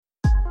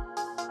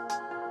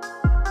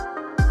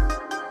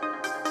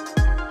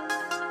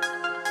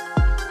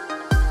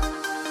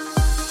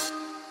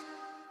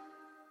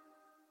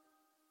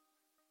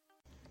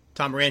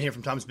Tom Moran here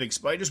from Tom's Big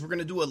Spiders. We're going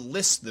to do a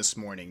list this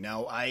morning.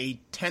 Now, I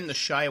tend to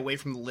shy away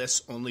from the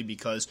list only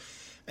because,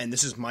 and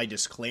this is my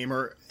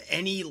disclaimer,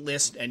 any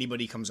list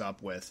anybody comes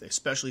up with,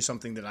 especially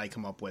something that I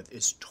come up with,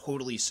 is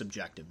totally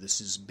subjective.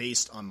 This is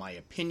based on my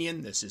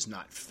opinion. This is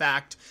not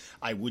fact.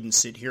 I wouldn't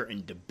sit here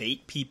and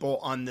debate people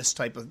on this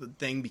type of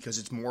thing because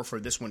it's more for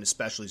this one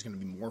especially is going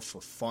to be more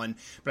for fun.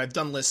 But I've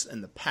done lists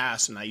in the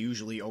past, and I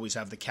usually always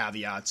have the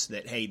caveats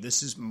that, hey,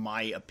 this is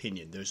my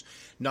opinion. There's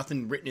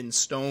nothing written in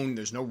stone.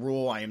 There's no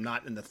rule. I am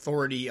not an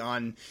authority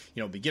on,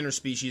 beginner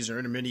species or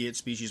intermediate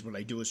species. What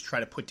I do is try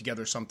to put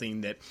together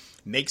something that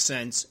makes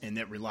sense and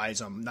that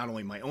relies on not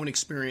only my own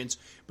experience,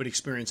 but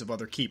experience of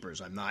other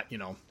keepers. I'm not,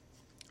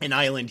 an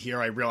island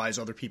here. I realize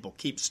other people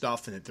keep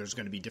stuff and that there's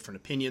going to be different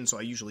opinions, so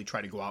I usually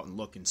try to go out and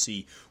look and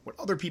see what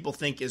other people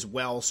think as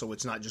well, so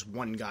it's not just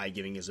one guy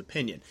giving his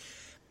opinion.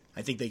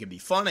 I think they can be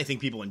fun. I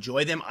think people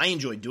enjoy them. I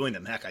enjoy doing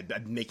them. Heck, I've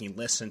been making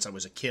lists since I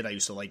was a kid. I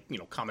used to like,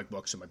 comic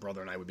books, and my brother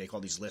and I would make all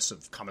these lists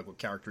of comic book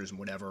characters and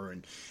whatever,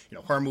 and,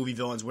 horror movie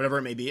villains, whatever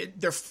it may be.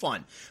 They're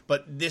fun.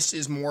 But this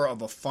is more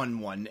of a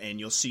fun one, and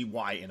you'll see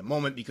why in a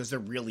moment, because there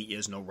really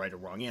is no right or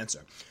wrong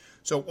answer.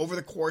 So over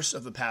the course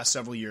of the past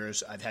several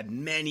years, I've had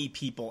many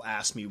people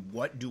ask me,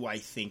 what do I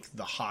think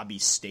the hobby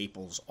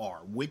staples are?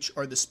 Which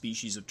are the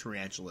species of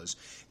tarantulas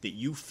that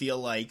you feel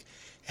like,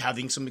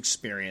 having some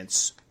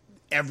experience,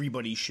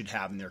 everybody should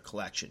have in their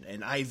collection?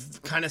 And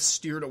I've kind of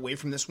steered away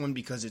from this one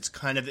because it's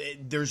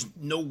there's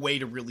no way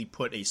to really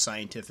put a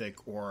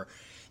scientific or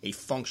a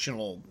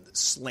functional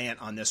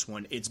slant on this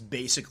one. It's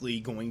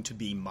basically going to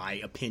be my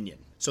opinion.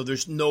 So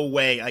there's no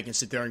way I can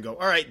sit there and go,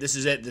 all right, this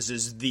is it. This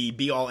is the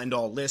be-all,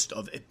 end-all list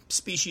of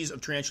species of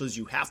tarantulas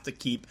you have to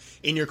keep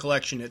in your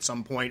collection at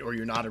some point, or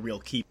you're not a real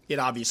keep. It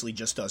obviously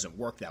just doesn't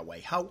work that way.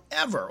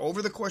 However,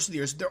 over the course of the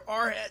years, there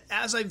are,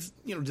 as I've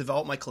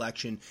developed my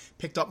collection,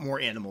 picked up more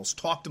animals,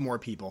 talked to more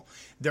people,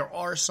 there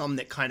are some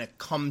that kind of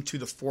come to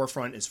the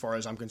forefront as far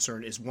as I'm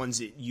concerned as ones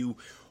that you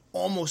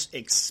almost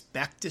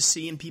expect to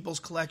see in people's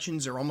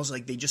collections. They're almost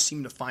like they just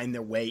seem to find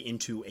their way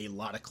into a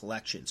lot of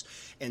collections.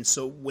 And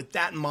so with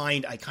that in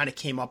mind, I kind of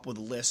came up with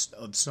a list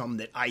of some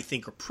that I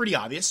think are pretty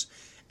obvious,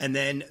 and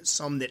then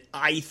some that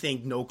I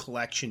think no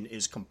collection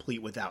is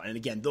complete without. And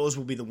again, those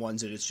will be the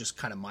ones that it's just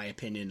kind of my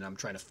opinion, and I'm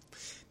trying to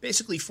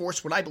basically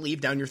force what I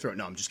believe down your throat.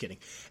 No, I'm just kidding.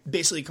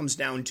 Basically, it comes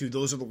down to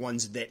those are the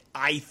ones that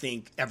I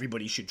think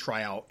everybody should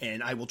try out,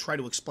 and I will try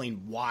to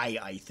explain why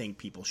I think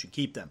people should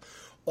keep them.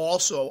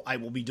 Also, I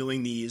will be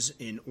doing these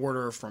in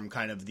order from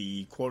kind of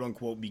the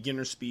quote-unquote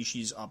beginner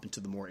species up into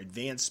the more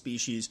advanced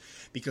species,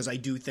 because I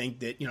do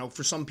think that,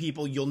 for some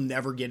people, you'll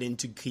never get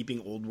into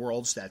keeping old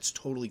worlds. That's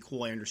totally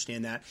cool. I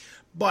understand that.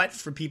 But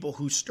for people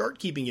who start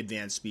keeping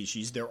advanced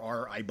species, there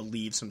are, I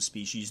believe, some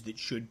species that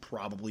should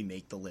probably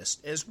make the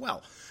list as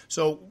well.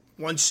 So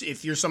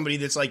if you're somebody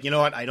that's like,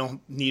 I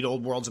don't need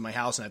old worlds in my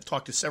house, and I've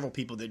talked to several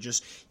people that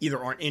just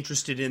either aren't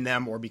interested in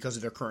them or because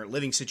of their current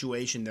living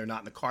situation, they're not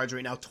in the cards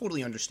right now,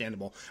 totally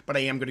understandable. But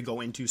I am going to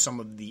go into some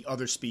of the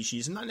other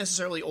species, not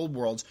necessarily old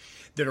worlds,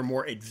 that are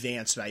more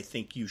advanced that I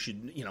think you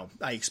should,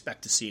 I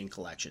expect to see in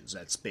collections.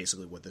 That's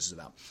basically what this is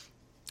about.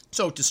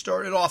 So to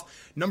start it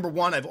off, number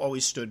one, I've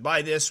always stood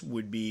by this,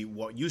 would be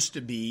what used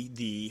to be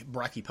the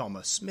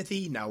Brachypelma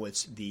smithi. Now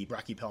it's the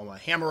Brachypelma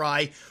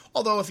hammeri.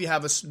 Although if you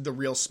have the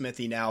real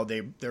smithi now,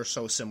 they're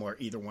so similar,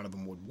 either one of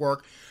them would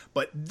work.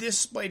 But this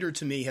spider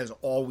to me has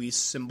always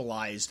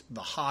symbolized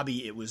the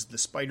hobby. It was the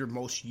spider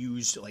most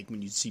used, like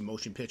when you see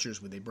motion pictures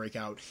where they break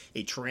out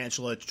a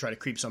tarantula to try to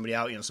creep somebody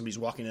out. Somebody's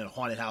walking in a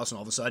haunted house and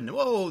all of a sudden,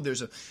 whoa,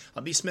 there's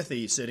a B.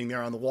 smithi sitting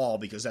there on the wall,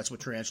 because that's what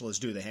tarantulas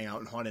do. They hang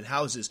out in haunted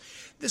houses.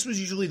 This was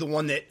usually the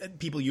one that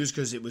people used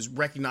because it was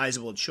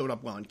recognizable. It showed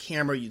up well on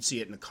camera. You'd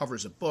see it in the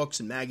covers of books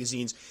and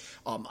magazines.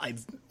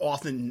 I've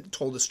often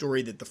told the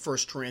story that the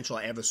first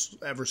tarantula I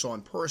ever saw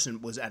in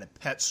person was at a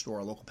pet store,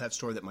 a local pet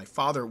store that my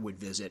father would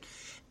visit.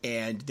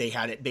 And they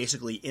had it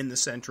basically in the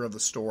center of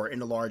the store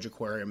in a large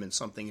aquarium, and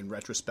something in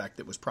retrospect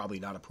that was probably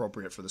not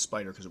appropriate for the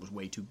spider because it was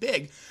way too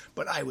big.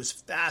 But I was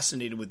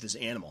fascinated with this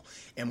animal.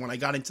 And when I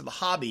got into the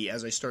hobby,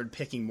 as I started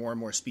picking more and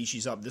more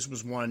species up, this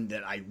was one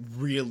that I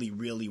really,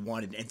 really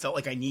wanted and felt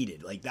like I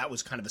needed. Like that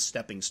was kind of a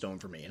stepping stone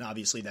for me. And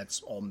obviously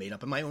that's all made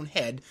up in my own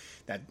head,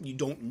 that you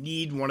don't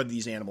need one of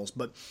these animals.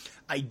 But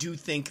I do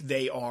think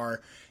they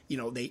are,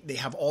 they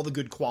have all the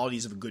good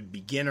qualities of a good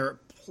beginner.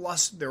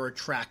 Plus, they're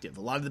attractive.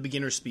 A lot of the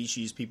beginner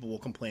species, people will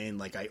complain,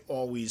 like I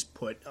always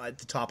put at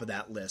the top of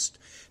that list,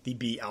 the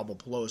B.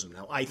 albopilosum.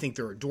 Now, I think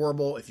they're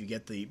adorable. If you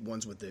get the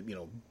ones with the,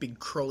 big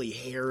curly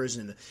hairs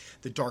and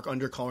the dark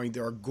undercoloring,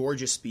 they're a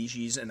gorgeous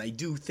species, and I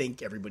do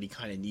think everybody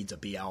kind of needs a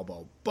B.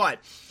 albo. But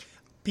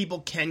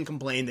people can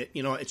complain that,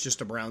 it's just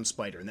a brown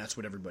spider, and that's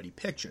what everybody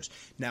pictures.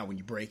 Now, when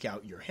you break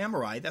out your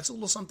hammeri, that's a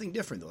little something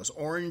different. Those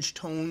orange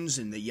tones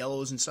and the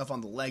yellows and stuff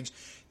on the legs,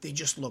 they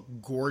just look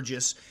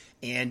gorgeous.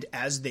 And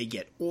as they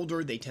get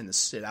older, they tend to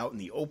sit out in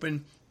the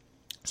open.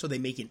 So they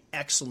make an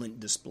excellent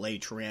display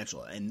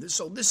tarantula. And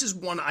so this is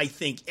one I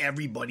think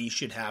everybody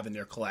should have in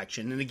their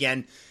collection. And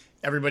again,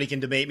 everybody can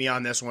debate me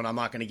on this one. I'm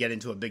not going to get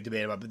into a big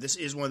debate about it, but this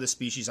is one of the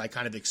species I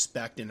kind of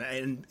expect.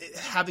 And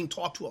having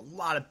talked to a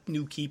lot of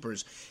new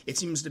keepers, it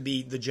seems to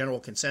be the general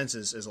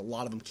consensus is a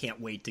lot of them can't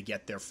wait to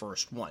get their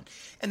first one.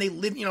 And they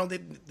live,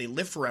 they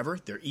live forever.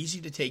 They're easy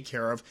to take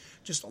care of.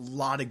 Just a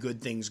lot of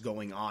good things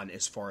going on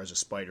as far as a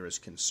spider is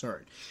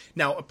concerned.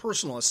 Now, a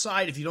personal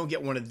aside, if you don't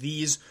get one of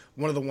these,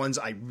 one of the ones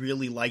I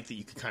really like that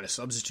you can kind of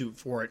substitute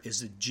for it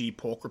is the G.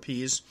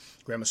 pulchripes,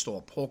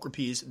 Grammostola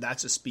pulchripes.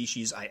 That's a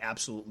species I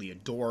absolutely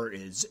adore.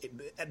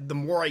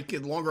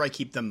 The longer I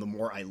keep them, the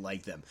more I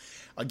like them.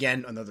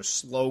 Again, another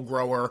slow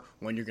grower,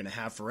 one you're going to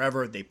have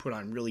forever. They put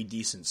on really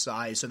decent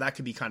size, so that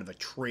could be kind of a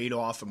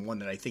trade-off, and one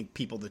that I think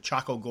people, the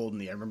Choco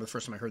Golden, I remember the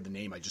first time I heard the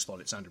name, I just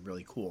thought it sounded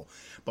really cool.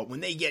 But when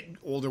they get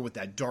older with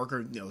that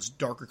those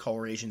darker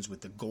colorations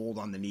with the gold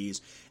on the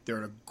knees,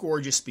 they're a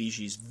gorgeous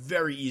species,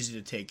 very easy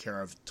to take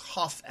care of,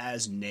 tough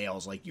as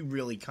nails. Like, you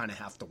really kind of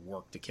have to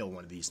work to kill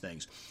one of these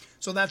things.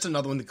 So that's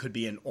another one that could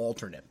be an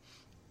alternate.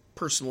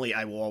 Personally,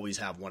 I will always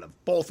have one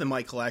of both in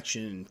my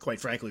collection, and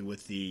quite frankly,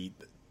 with the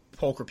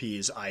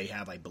pulchripes, I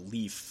have, I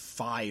believe,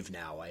 5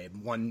 now. I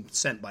had one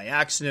sent by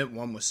accident,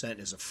 one was sent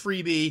as a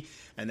freebie,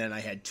 and then I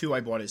had 2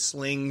 I bought as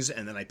slings,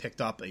 and then I picked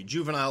up a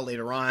juvenile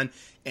later on,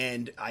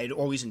 and I had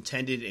always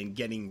intended in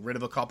getting rid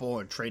of a couple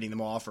or trading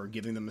them off or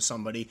giving them to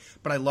somebody,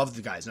 but I love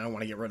the guys, and I don't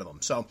want to get rid of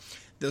them. So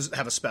those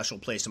have a special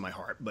place in my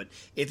heart. But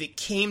if it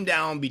came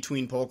down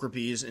between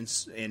pulchripes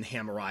and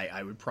Hamurai,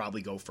 I would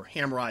probably go for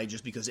Hamurai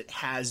just because it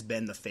has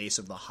been the face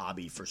of the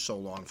hobby for so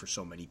long for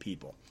so many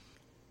people.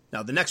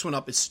 Now, the next one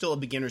up is still a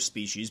beginner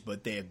species,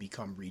 but they have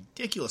become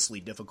ridiculously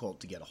difficult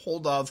to get a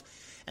hold of,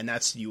 and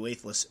that's the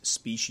Euathlus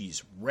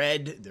species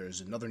red. There's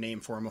another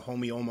name for him,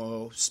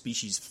 Homiomo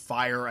species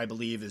fire, I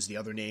believe, is the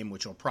other name,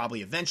 which will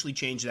probably eventually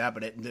change that,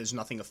 but there's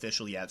nothing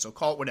official yet, so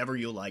call it whatever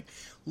you like.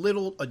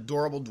 Little,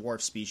 adorable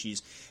dwarf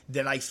species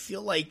that I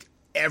feel like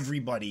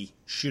everybody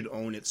should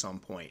own at some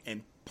point,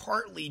 and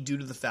partly due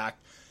to the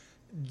fact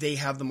they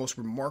have the most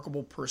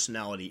remarkable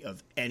personality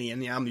of any,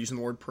 and I'm using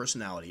the word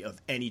personality,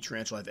 of any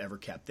tarantula I've ever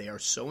kept. They are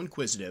so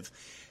inquisitive.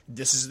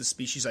 This is the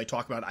species I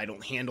talk about. I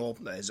don't handle,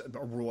 as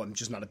a rule, I'm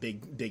just not a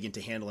big into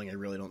handling. I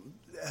really don't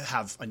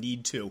have a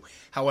need to.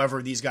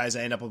 However, these guys,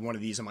 I end up with one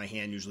of these in my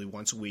hand usually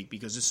once a week,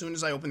 because as soon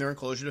as I open their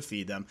enclosure to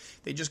feed them,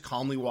 they just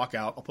calmly walk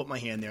out. I'll put my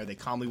hand there. They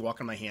calmly walk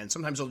in my hand.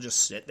 Sometimes they'll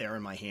just sit there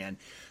in my hand.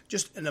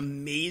 Just an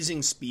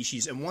amazing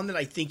species, and one that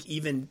I think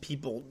even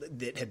people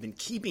that have been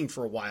keeping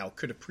for a while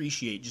could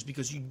appreciate, just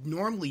because you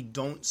normally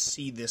don't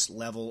see this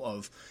level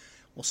of,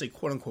 we'll say,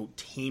 quote-unquote,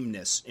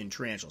 tameness in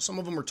tarantulas. Some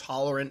of them are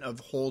tolerant of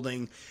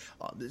holding.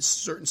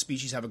 Certain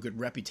species have a good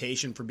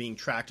reputation for being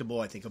tractable.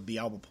 I think of B.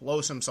 alba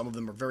pilosum. Some of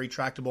them are very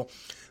tractable,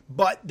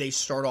 but they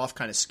start off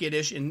kind of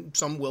skittish, and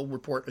some will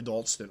report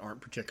adults that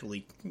aren't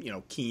particularly,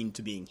 keen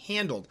to being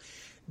handled.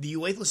 The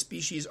Euathlus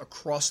species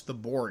across the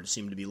board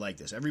seem to be like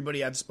this.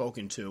 Everybody I've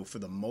spoken to, for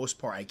the most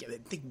part, I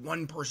think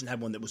one person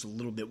had one that was a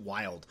little bit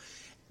wild.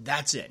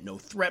 That's it. No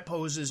threat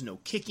poses, no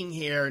kicking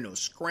hair, no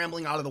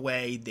scrambling out of the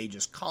way. They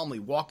just calmly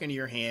walk into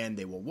your hand.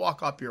 They will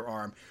walk up your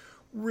arm.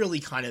 Really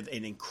kind of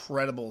an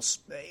incredible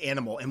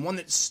animal, and one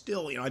that's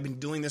still, I've been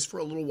doing this for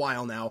a little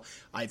while now.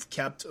 I've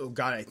kept,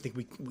 I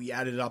think we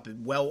added up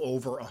well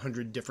over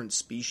 100 different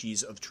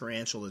species of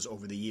tarantulas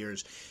over the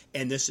years,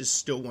 and this is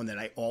still one that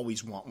I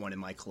always want one in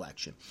my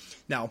collection.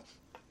 Now,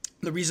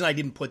 the reason I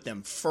didn't put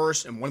them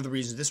first, and one of the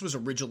reasons, this was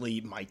originally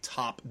my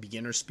top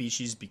beginner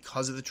species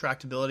because of the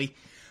tractability,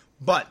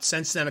 but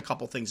since then a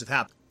couple things have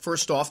happened.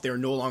 First off, they're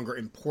no longer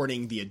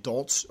importing the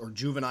adults or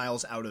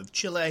juveniles out of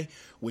Chile,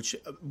 which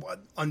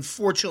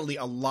unfortunately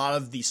a lot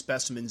of the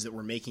specimens that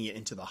were making it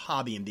into the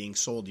hobby and being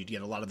sold, you'd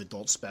get a lot of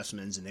adult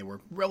specimens, and they were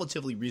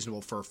relatively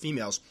reasonable for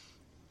females.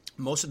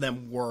 Most of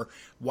them were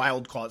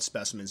wild-caught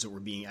specimens that were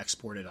being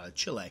exported out of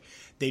Chile.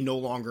 They no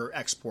longer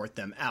export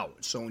them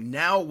out. So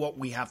now what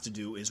we have to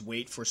do is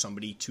wait for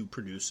somebody to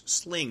produce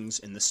slings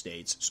in the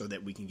States so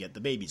that we can get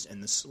the babies.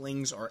 And the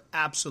slings are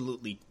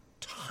absolutely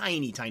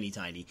tiny, tiny,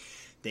 tiny.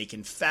 They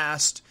can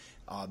fast,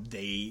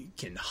 they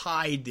can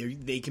hide,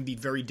 they can be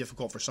very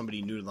difficult for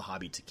somebody new to the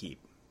hobby to keep.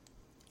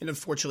 And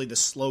unfortunately, the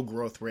slow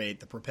growth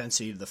rate, the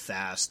propensity to the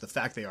fast, the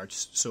fact they are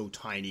just so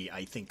tiny,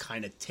 I think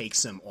kind of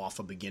takes them off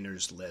a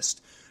beginner's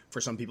list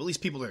for some people, at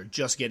least people that are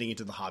just getting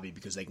into the hobby,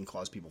 because they can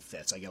cause people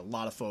fits. I get a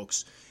lot of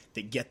folks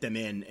that get them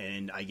in,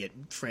 and I get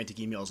frantic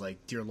emails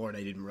like, dear Lord,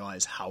 I didn't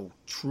realize how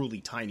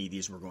truly tiny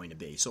these were going to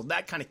be. So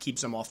that kind of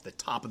keeps them off the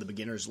top of the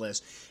beginner's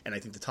list, and I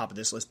think the top of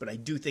this list, but I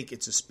do think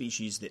it's a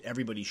species that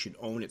everybody should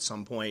own at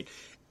some point,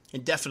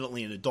 and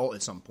definitely an adult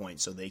at some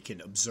point, so they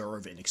can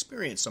observe and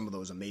experience some of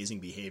those amazing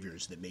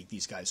behaviors that make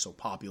these guys so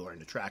popular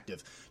and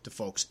attractive to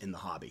folks in the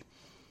hobby.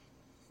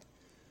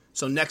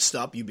 So next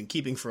up, you've been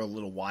keeping for a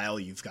little while,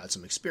 you've got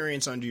some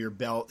experience under your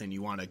belt, and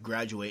you want to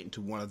graduate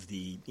into one of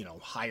the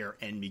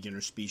higher-end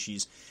beginner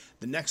species.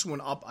 The next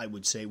one up, I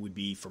would say, would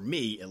be, for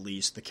me at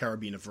least, the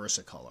Carabina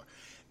versicolor.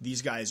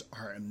 These guys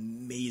are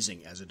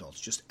amazing as adults,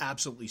 just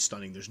absolutely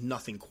stunning. There's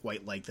nothing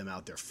quite like them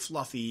out there.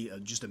 Fluffy,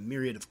 just a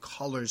myriad of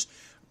colors,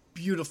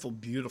 beautiful,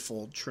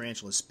 beautiful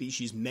tarantula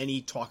species.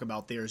 Many talk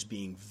about theirs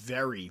being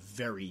very,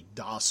 very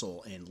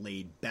docile and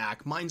laid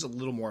back. Mine's a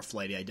little more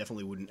flighty. I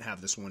definitely wouldn't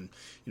have this one,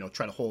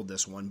 try to hold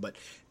this one, but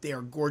they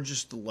are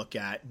gorgeous to look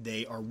at.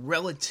 They are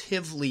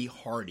relatively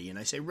hardy, and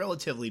I say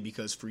relatively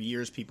because for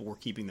years people were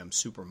keeping them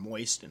super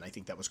moist, and I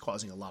think that was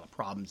causing a lot of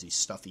problems, these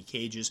stuffy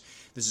cages.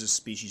 This is a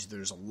species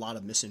there's a lot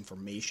of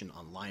misinformation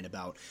online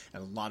about,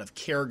 and a lot of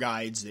care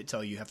guides that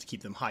tell you have to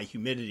keep them high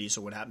humidity.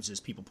 So what happens is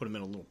people put them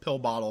in a little pill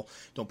bottle,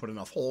 don't put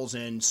enough holes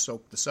in,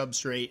 soak the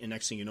substrate, and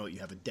next thing you know, you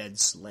have a dead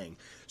sling.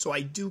 So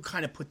I do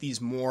kind of put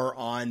these more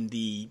on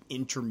the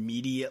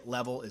intermediate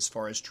level as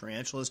far as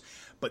tarantulas,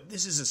 but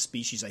this is a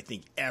species I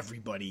think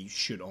everybody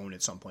should own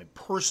at some point.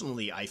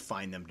 Personally, I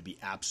find them to be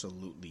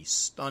absolutely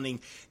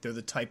stunning. They're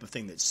the type of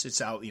thing that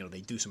sits out,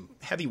 they do some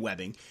heavy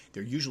webbing.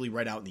 They're usually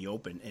right out in the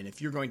open, and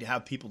if you're going to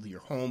have people to your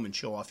home and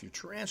show off your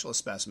tarantula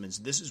specimens,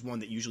 this is one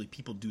that usually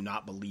people do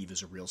not believe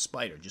is a real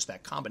spider. Just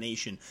that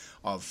combination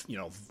of,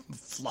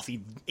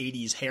 fluffy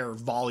 80s hair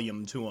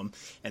volume to them,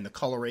 and the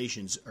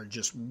colorations are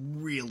just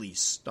really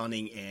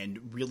stunning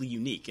and really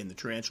unique in the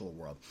tarantula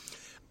world.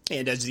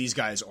 And as these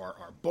guys are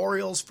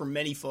arboreals, for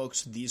many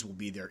folks, these will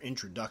be their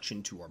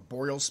introduction to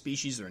arboreal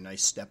species. They're a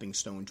nice stepping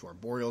stone to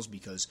arboreals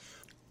because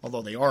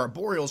although they are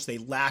arboreals, they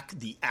lack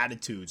the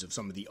attitudes of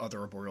some of the other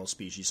arboreal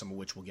species, some of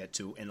which we'll get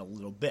to in a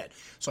little bit.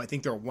 So I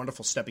think they're a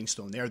wonderful stepping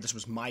stone there. This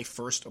was my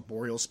first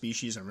arboreal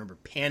species. I remember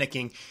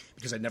panicking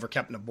because I'd never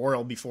kept an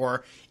arboreal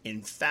before.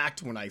 In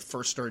fact, when I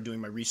first started doing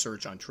my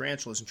research on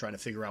tarantulas and trying to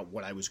figure out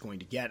what I was going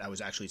to get, I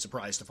was actually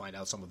surprised to find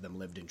out some of them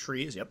lived in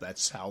trees. Yep,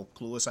 that's how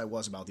clueless I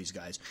was about these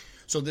guys.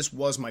 So this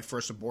was my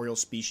first arboreal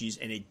species,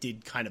 and it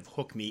did kind of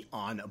hook me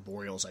on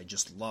arboreals. I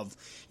just love,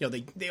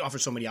 they offer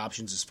so many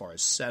options as far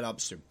as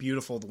setups. They're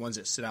beautiful. The ones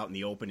that sit out in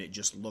the open, it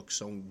just looks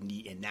so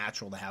neat and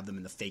natural to have them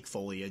in the fake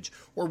foliage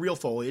or real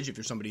foliage if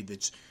you're somebody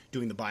that's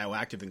doing the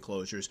bioactive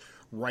enclosures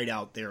right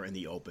out there in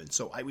the open.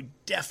 So I would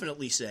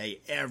definitely say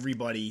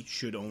everybody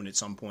should own at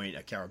some point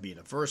a Caribbean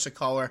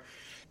versicolor.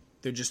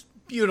 They're just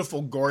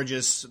beautiful,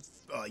 gorgeous,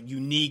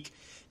 unique,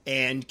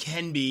 and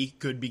can be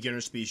good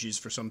beginner species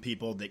for some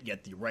people that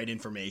get the right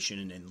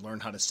information and learn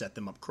how to set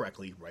them up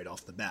correctly right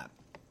off the bat.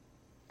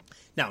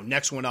 Now,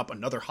 next one up,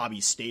 another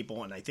hobby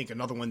staple, and I think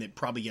another one that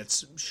probably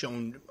gets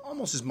shown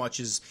almost as much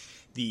as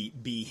the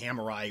B.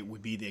 hammeri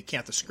would be the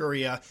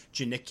Acanthoscurria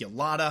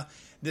geniculata.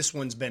 This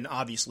one's been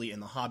obviously in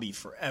the hobby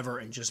forever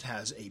and just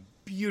has a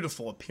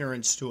beautiful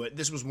appearance to it.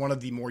 This was one of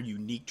the more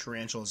unique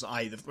tarantulas.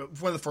 One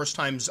of the first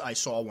times I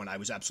saw one, I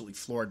was absolutely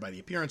floored by the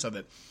appearance of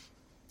it,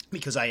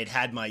 because I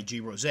had my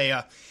G.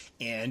 rosea,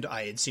 and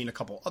I had seen a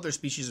couple other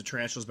species of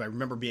tarantulas, but I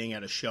remember being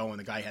at a show, and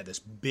the guy had this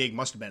big,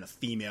 must have been a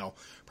female,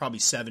 probably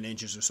 7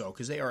 inches or so,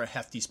 because they are a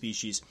hefty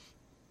species,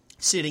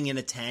 sitting in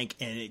a tank,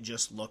 and it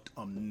just looked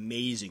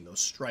amazing. Those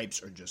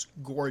stripes are just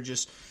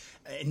gorgeous.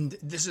 And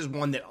this is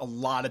one that a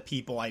lot of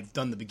people, I've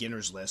done the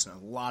beginners list, and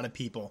a lot of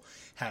people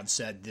have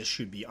said this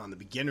should be on the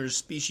beginners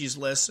species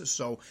list.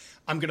 So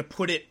I'm going to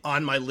put it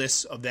on my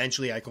list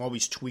eventually. I can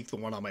always tweak the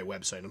one on my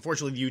website.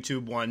 Unfortunately, the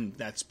YouTube one,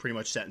 that's pretty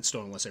much set in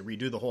stone unless I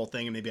redo the whole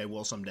thing, and maybe I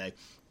will someday.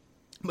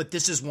 But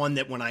this is one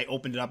that when I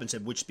opened it up and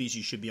said which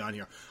species should be on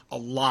here, a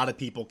lot of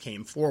people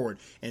came forward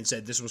and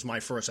said this was my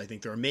first. I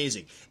think they're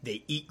amazing.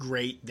 They eat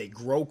great. They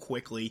grow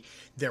quickly.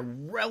 They're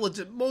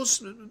we'll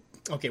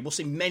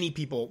say many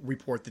people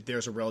report that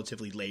theirs are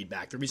relatively laid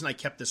back. The reason I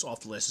kept this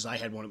off the list is I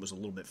had one that was a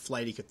little bit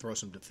flighty, could throw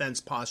some defense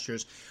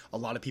postures. A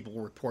lot of people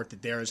will report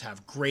that theirs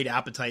have great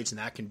appetites, and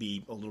that can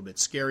be a little bit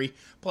scary.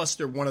 Plus,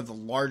 they're one of the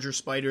larger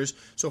spiders.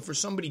 So for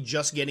somebody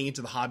just getting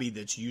into the hobby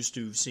that's used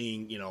to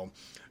seeing,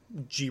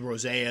 G.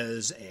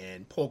 roseas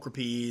and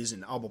pulchripes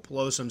and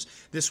albopilosums,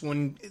 this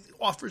one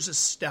offers a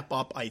step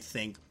up, I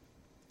think,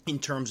 in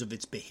terms of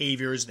its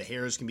behaviors. The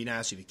hairs can be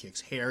nasty if it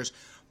kicks hairs,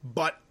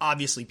 but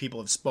obviously people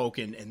have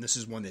spoken, and this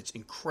is one that's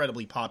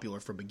incredibly popular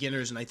for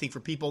beginners, and I think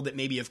for people that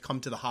maybe have come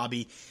to the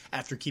hobby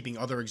after keeping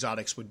other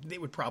exotics, they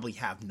would probably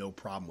have no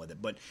problem with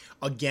it. But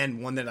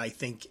again, one that I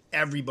think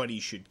everybody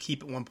should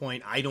keep at one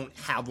point. I don't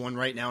have one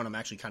right now, and I'm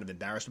actually kind of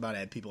embarrassed about it. I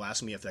had people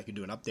asking me if I could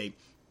do an update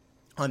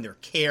on their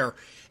care,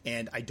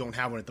 and I don't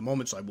have one at the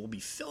moment, so I will be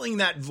filling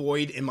that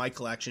void in my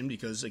collection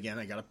because, again,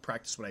 I got to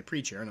practice what I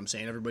preach here, and I'm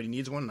saying everybody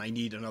needs one, and I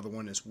need another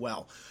one as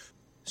well.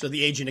 So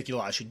the A.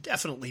 geniculata should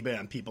definitely be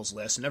on people's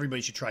list, and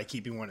everybody should try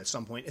keeping one at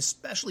some point,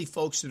 especially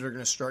folks that are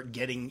going to start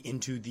getting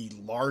into the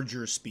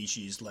larger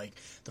species like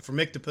the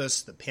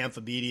Phormictopus, the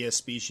Pamphobedia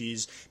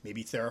species,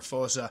 maybe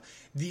Theraphosa.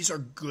 These are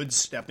good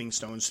stepping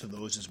stones to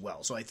those as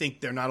well. So I think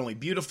they're not only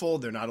beautiful,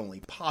 they're not only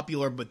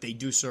popular, but they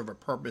do serve a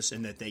purpose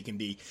in that they can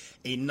be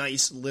a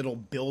nice little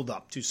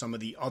build-up to some of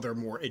the other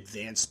more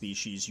advanced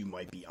species you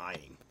might be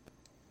eyeing.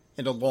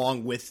 And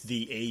along with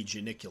the A.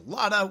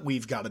 geniculata,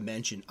 we've got to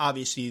mention,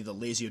 obviously, the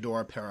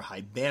Lasiodora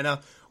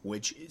parahybana,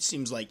 which it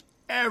seems like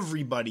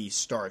everybody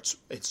starts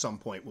at some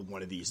point with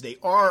one of these. They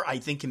are, I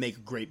think, can make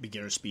a great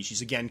beginner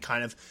species. Again,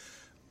 kind of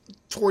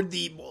toward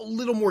the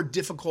little more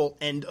difficult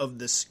end of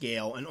the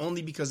scale, and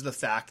only because of the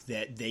fact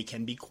that they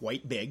can be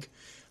quite big.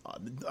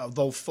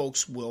 Although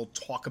folks will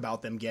talk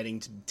about them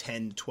getting to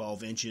 10,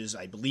 12 inches,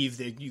 I believe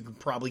that you could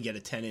probably get a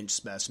 10-inch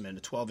specimen,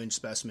 a 12-inch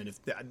specimen. If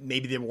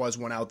maybe there was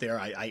one out there,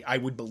 I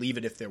would believe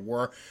it if there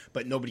were,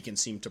 but nobody can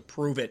seem to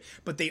prove it.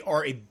 But they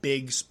are a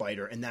big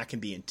spider, and that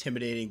can be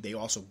intimidating. They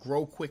also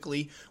grow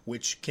quickly,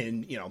 which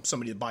can,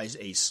 somebody that buys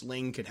a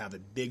sling could have a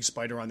big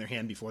spider on their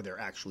hand before they're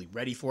actually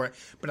ready for it.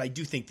 But I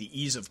do think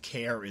the ease of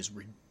care is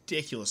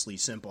ridiculously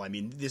simple. I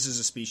mean, this is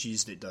a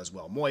species that does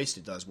well moist,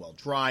 it does well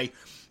dry.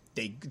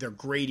 They're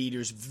great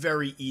eaters,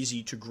 very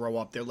easy to grow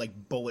up. They're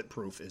like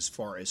bulletproof as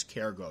far as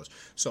care goes.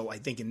 So I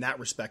think in that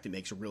respect, it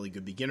makes a really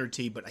good beginner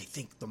tea. But I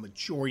think the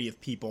majority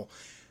of people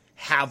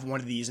have one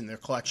of these in their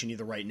collection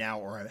either right now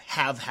or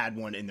have had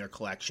one in their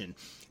collection.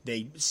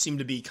 They seem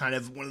to be kind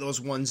of one of those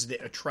ones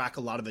that attract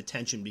a lot of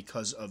attention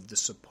because of the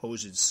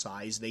supposed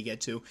size they get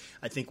to.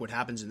 I think what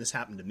happens, and this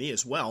happened to me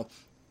as well,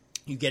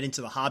 you get into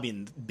the hobby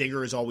and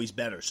bigger is always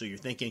better. So you're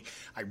thinking,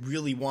 I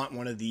really want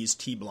one of these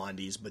tea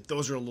blondies, but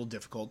those are a little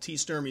difficult. Tea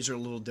sturmies are a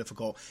little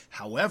difficult.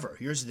 However,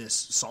 here's this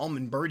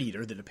Solomon bird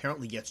eater that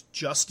apparently gets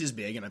just as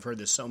big, and I've heard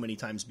this so many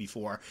times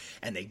before,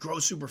 and they grow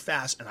super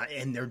fast,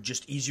 and they're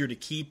just easier to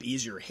keep,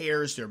 easier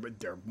hairs.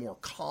 They're more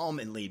calm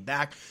and laid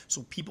back.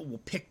 So people will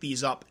pick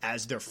these up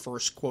as their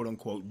first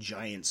quote-unquote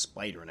giant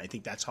spider, and I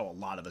think that's how a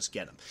lot of us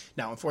get them.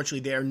 Now,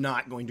 unfortunately, they're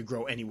not going to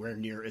grow anywhere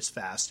near as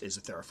fast as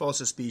a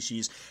Theraphosa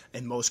species.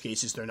 In most cases,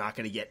 they're not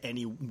going to get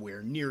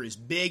anywhere near as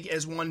big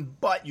as one,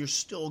 but you're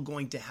still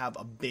going to have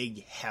a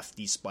big,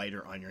 hefty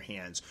spider on your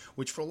hands,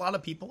 which for a lot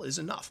of people is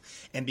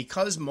enough. And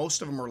because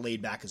most of them are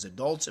laid back as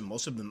adults and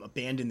most of them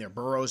abandon their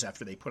burrows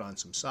after they put on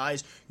some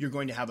size, you're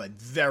going to have a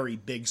very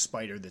big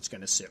spider that's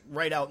going to sit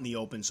right out in the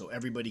open so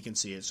everybody can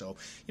see it. So,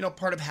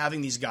 part of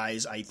having these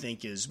guys, I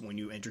think, is when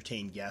you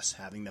entertain guests,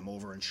 having them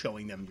over and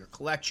showing them your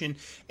collection.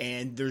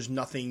 And there's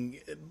nothing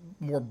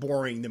more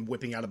boring than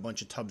whipping out a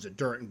bunch of tubs of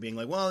dirt and being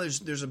like, well,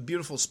 there's a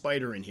beautiful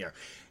spider in here.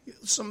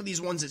 Some of these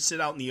ones that sit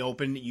out in the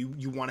open,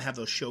 you want to have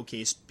those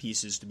showcase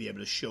pieces to be able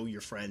to show your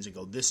friends and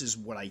go, this is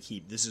what I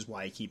keep, this is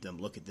why I keep them,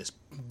 look at this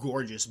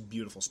gorgeous,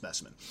 beautiful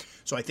specimen.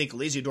 So I think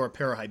Elasiodora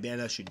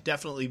parahybana should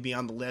definitely be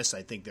on the list.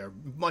 I think they're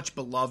much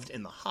beloved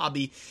in the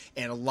hobby,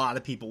 and a lot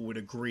of people would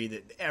agree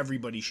that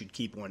everybody should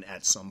keep one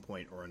at some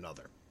point or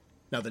another.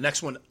 Now, the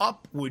next one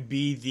up would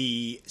be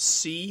the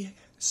C.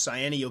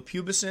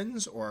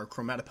 Cyanopubescens, or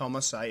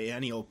Chromatopelma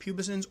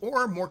cyanopubescens,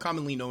 or more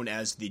commonly known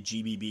as the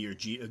GBB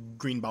or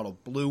green bottle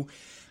blue.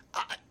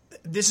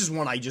 This is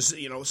one I just,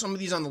 some of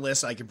these on the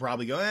list I could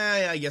probably go,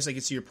 I guess I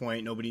could see your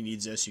point. Nobody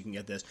needs this. You can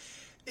get this.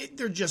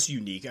 They're just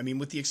unique. I mean,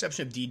 with the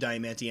exception of D.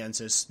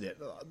 diamantiensis that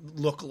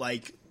look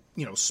like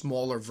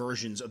smaller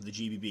versions of the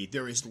GBB.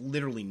 There is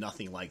literally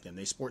nothing like them.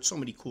 They sport so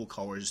many cool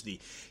colors. The,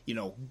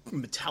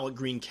 metallic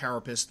green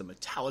carapace, the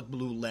metallic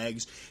blue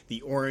legs,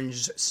 the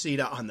orange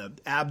seta on the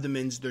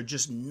abdomens. They're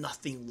just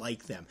nothing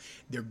like them.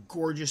 They're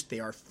gorgeous. They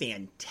are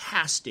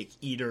fantastic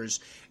eaters.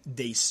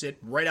 They sit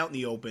right out in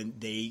the open.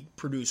 They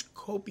produce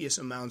copious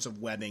amounts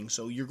of webbing.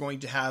 So you're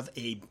going to have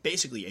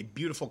basically a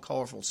beautiful,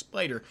 colorful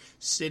spider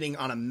sitting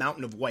on a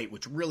mountain of white,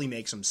 which really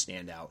makes them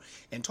stand out.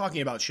 And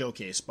talking about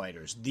showcase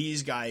spiders,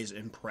 these guys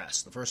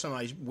impress. The first time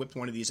I whipped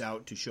one of these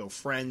out to show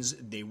friends,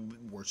 they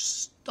were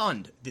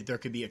stunned that there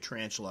could be a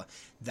tarantula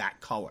that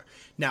color.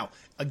 Now,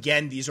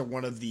 again, these are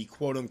one of the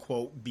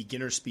quote-unquote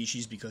beginner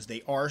species because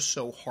they are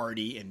so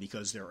hardy and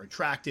because they're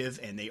attractive,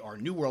 and they are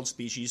New World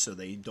species, so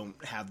they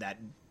don't have that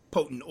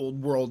potent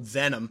Old World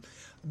venom.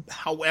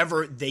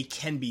 However, they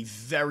can be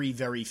very,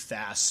 very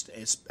fast,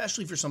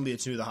 especially for somebody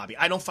that's new to the hobby.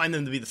 I don't find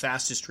them to be the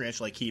fastest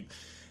tarantula I keep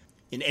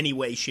in any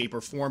way, shape, or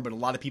form, but a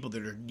lot of people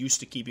that are used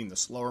to keeping the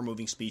slower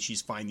moving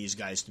species find these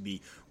guys to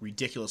be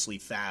ridiculously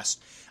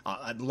fast.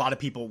 A lot of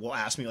people will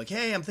ask me, like,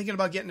 hey, I'm thinking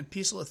about getting a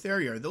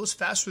Poecilotheria. Are those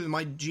faster than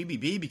my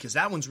GBB? Because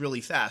that one's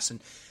really fast,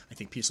 and I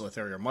think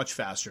Poecilotheria are much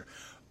faster.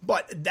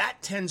 But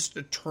that tends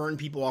to turn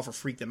people off or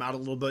freak them out a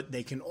little bit.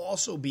 They can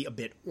also be a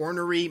bit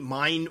ornery.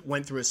 Mine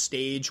went through a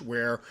stage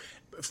where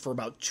for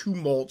about 2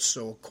 molts,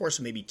 so of course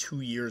maybe 2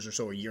 years or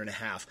so, a year and a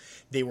half,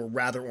 they were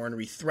rather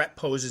ornery. Threat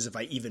poses, if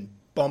I even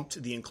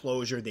bumped the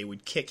enclosure, they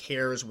would kick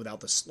hairs without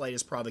the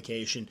slightest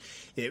provocation.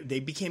 They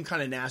became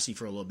kind of nasty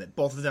for a little bit.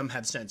 Both of them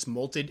have since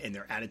molted, and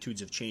their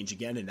attitudes have changed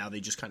again, and now they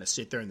just kind of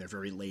sit there and they're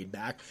very laid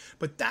back.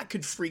 But that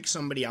could freak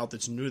somebody out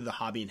that's new to the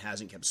hobby and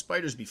hasn't kept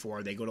spiders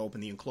before. They go to open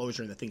the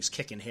enclosure and the thing's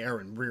kicking hair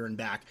and rearing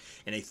back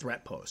in a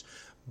threat pose.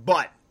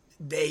 But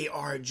they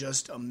are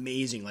just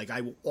amazing. Like,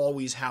 I will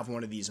always have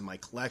one of these in my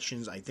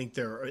collections. I think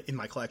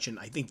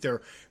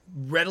they're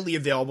readily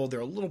available.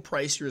 They're a little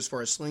pricier as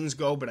far as slings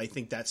go, but I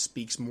think that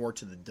speaks more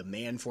to the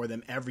demand for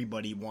them.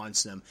 Everybody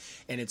wants them.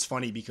 And it's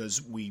funny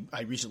because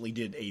I recently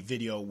did a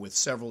video with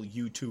several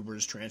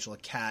YouTubers, Tarantula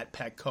Cat,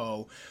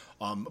 Petco,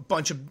 A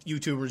bunch of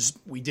YouTubers,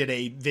 we did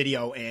a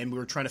video and we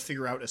were trying to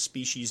figure out a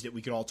species that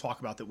we could all talk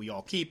about that we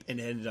all keep, and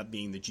it ended up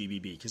being the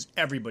GBB because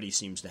everybody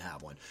seems to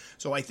have one.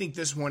 So I think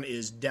this one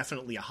is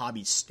definitely a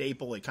hobby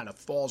staple. It kind of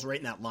falls right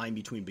in that line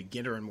between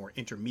beginner and more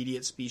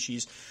intermediate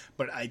species,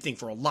 but I think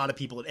for a lot of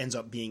people it ends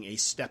up being a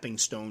stepping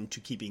stone to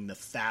keeping the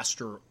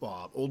faster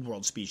old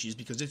world species,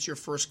 because it's your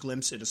first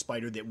glimpse at a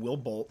spider that will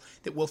bolt,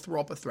 that will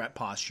throw up a threat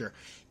posture,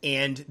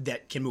 and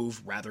that can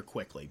move rather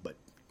quickly. But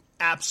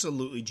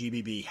absolutely,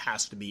 GBB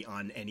has to be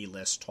on any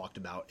list talked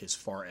about as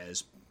far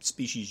as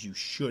species you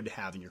should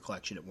have in your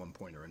collection at one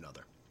point or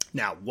another.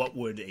 Now, what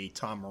would a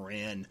Tom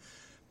Moran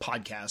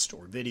podcast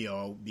or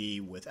video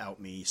be without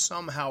me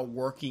somehow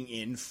working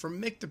in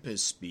Phormictopus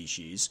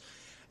species?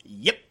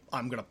 Yep,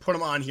 I'm going to put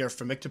them on here.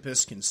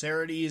 Phormictopus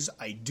cancerides,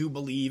 I do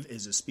believe,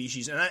 is a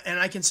species, and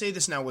I can say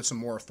this now with some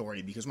more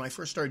authority, because when I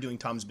first started doing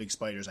Tom's Big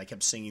Spiders, I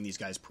kept singing these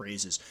guys'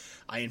 praises.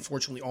 I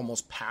unfortunately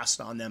almost passed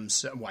on them.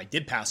 Well, I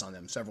did pass on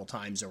them several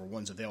times. There were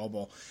ones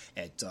available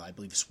at, I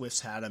believe Swift's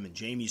had them, and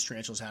Jamie's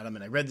Tarantulas had them,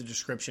 and I read the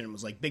description. It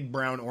was like, big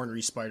brown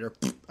ornery spider.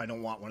 I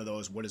don't want one of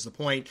those. What is the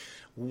point?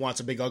 Who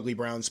wants a big ugly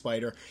brown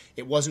spider?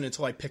 It wasn't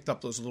until I picked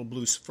up those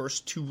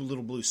first two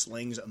little blue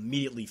slings,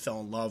 immediately fell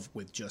in love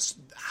with just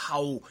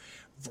how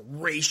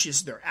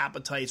voracious their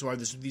appetites are.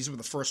 These were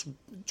the first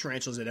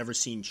tarantulas I'd ever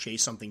seen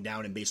chase something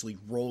down and basically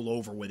roll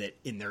over with it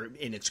in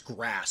its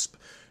grasp,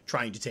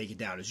 trying to take it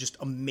down. It's just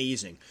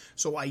amazing.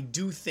 So I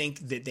do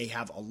think that they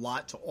have a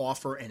lot to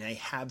offer, and I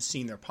have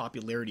seen their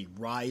popularity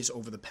rise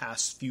over the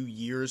past few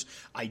years.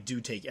 I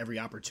do take every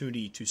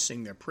opportunity to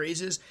sing their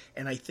praises,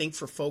 and I think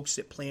for folks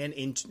that plan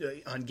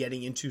on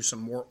getting into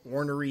some more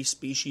ornery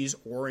species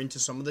or into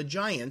some of the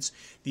giants,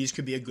 these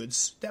could be a good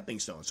stepping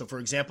stone. So for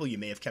example, you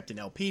may have kept an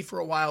LP for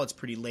a while. It's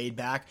pretty laid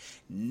back.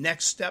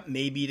 Next step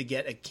may be to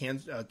get a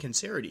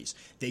cancerides.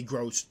 They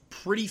grow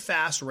pretty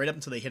fast right up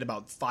until they hit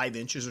about 5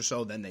 inches or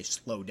so, then they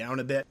slow down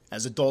a bit.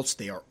 As adults,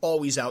 they are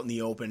always out in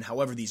the open.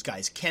 However, these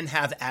guys can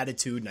have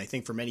attitude, and I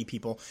think for many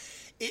people,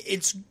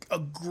 it's a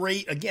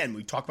great, again,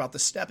 we talk about the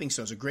stepping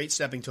stones, a great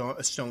stepping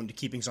stone to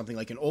keeping something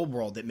like an old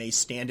world that may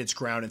stand its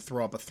ground and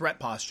throw up a threat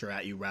posture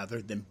at you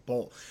rather than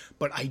bolt.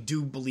 But I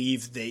do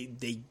believe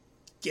they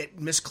get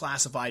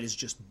misclassified as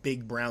just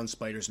big brown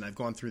spiders, and I've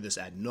gone through this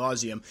ad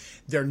nauseum.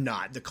 They're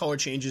not. The color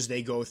changes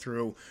they go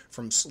through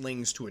from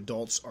slings to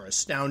adults are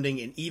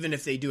astounding, and even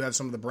if they do have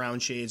some of the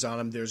brown shades on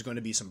them, there's going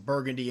to be some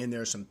burgundy in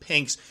there, some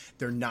pinks.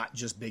 They're not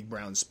just big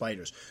brown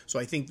spiders. So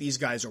I think these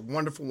guys are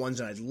wonderful ones,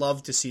 and I'd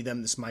love to see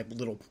them. This is my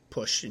little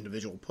push,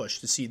 individual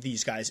push, to see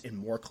these guys in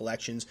more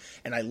collections,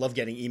 and I love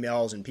getting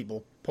emails and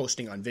people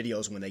posting on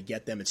videos when they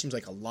get them. It seems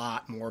like a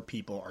lot more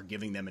people are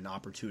giving them an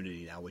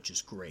opportunity now, which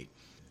is great.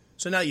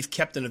 So now you've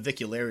kept an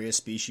Avicularia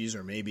species,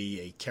 or maybe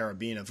a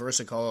Carabina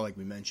versicolor like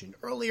we mentioned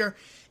earlier,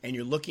 and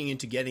you're looking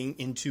into getting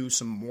into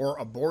some more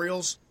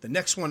arboreals. The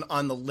next one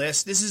on the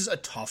list, this is a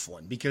tough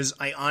one, because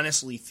I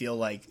honestly feel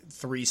like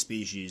 3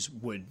 species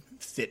would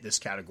fit this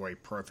category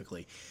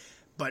perfectly.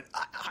 But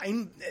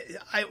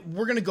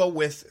we're going to go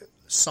with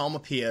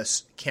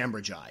Psalmopoeus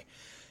cambridgei,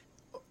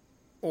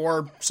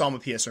 or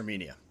Psalmopoeus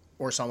armenia,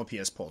 or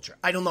Psalmopoeus pulcher.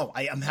 I don't know.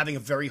 I'm having a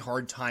very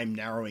hard time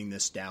narrowing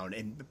this down,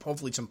 and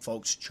hopefully some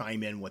folks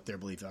chime in what their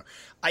beliefs are.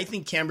 I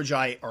think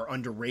cambridgei are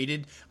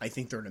underrated. I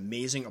think they're an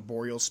amazing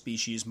arboreal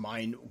species.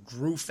 Mine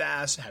grew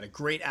fast, had a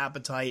great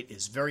appetite,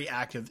 is very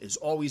active, is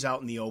always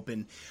out in the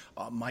open.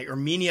 My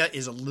Armenia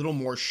is a little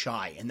more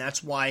shy, and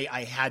that's why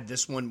I had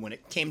this one when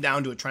it came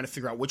down to it, trying to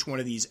figure out which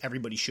one of these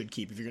everybody should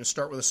keep. If you're going to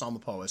start with a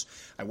Psalmopoeus,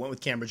 I went with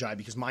cambridgei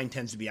because mine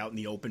tends to be out in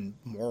the open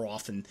more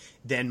often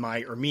than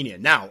my Armenia.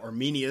 Now,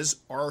 Armenias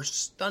are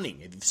stunning.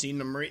 If you've seen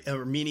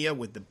Armenia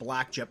with the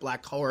black, jet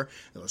black color,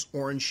 those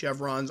orange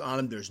chevrons on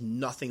them, there's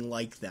nothing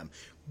like them.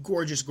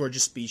 Gorgeous,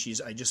 gorgeous species.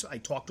 I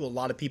talk to a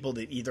lot of people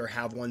that either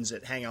have ones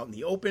that hang out in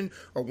the open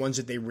or ones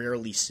that they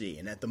rarely see.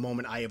 And at the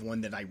moment, I have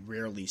one that I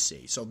rarely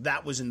see. So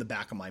that was in the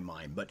back of my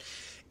mind. But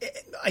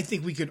I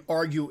think we could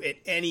argue at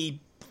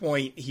any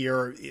point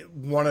here,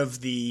 one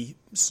of the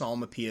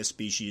Psalmopoeus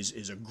species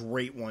is a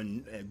great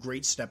one, a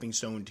great stepping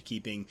stone to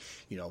keeping,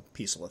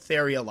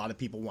 Poecilotheria. A lot of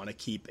people want to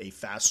keep a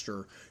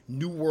faster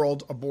New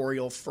World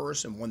arboreal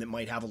first, and one that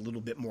might have a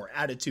little bit more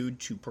attitude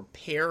to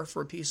prepare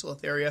for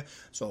Poecilotheria.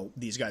 So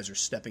these guys are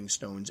stepping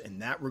stones in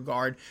that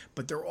regard,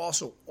 but they're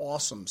also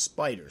awesome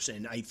spiders.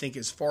 And I think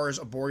as far as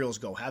arboreals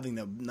go, having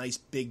the nice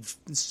big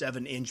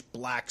 7-inch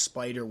black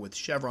spider with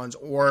chevrons,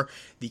 or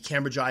the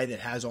cambridgei that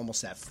has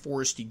almost that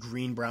foresty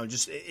green-brown,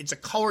 just it's a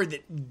color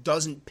that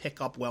doesn't pick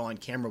up well on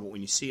camera, but when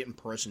you see it in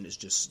person, it's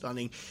just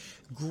stunning.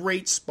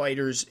 Great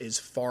spiders as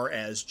far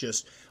as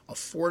just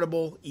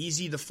affordable,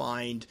 easy to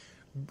find,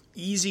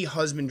 easy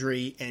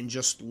husbandry, and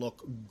just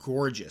look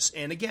gorgeous.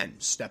 And again,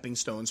 stepping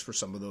stones for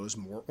some of those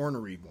more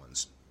ornery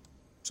ones.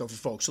 So for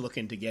folks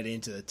looking to get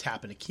into the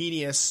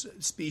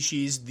Tapinocenius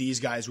species, these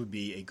guys would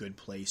be a good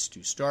place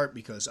to start,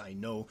 because I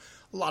know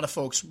a lot of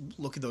folks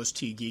look at those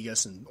T.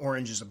 gigas, and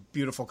orange is a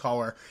beautiful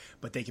color,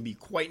 but they can be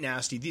quite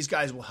nasty. These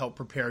guys will help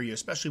prepare you,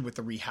 especially with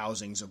the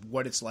rehousings, of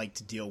what it's like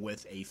to deal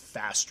with a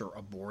faster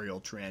arboreal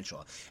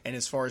tarantula. And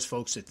as far as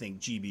folks that think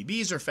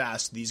GBBs are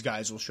fast, these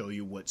guys will show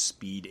you what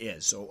speed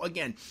is. So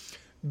again,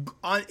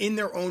 in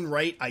their own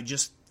right, I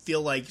just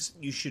feel like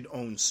you should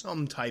own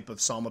some type of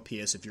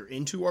Psalmopoeus if you're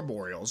into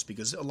arboreals,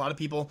 because a lot of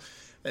people,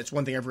 that's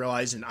one thing I've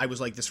realized, and I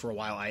was like this for a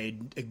while. I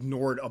had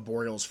ignored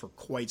arboreals for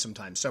quite some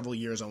time. Several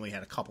years, I only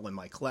had a couple in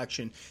my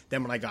collection.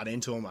 Then when I got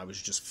into them, I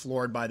was just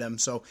floored by them.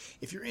 So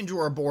if you're into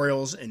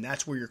arboreals and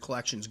that's where your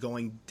collection's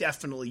going,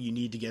 definitely you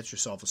need to get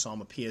yourself a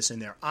Psalmopoeus in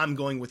there. I'm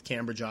going with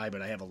Cambridge Eye,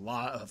 but I have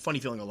a funny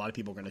feeling a lot of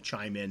people are going to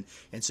chime in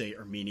and say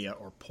Erminia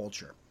or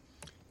Pulcher.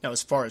 Now,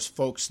 as far as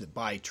folks that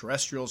buy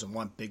terrestrials and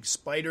want big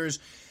spiders,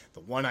 the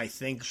one I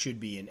think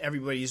should be in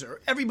everybody's, or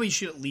everybody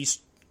should at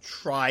least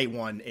try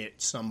one at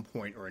some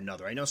point or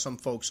another. I know some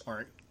folks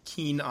aren't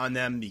keen on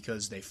them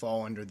because they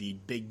fall under the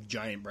big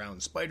giant brown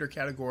spider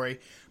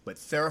category, but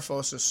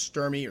Theraphosa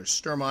sturmi, or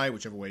sturmi,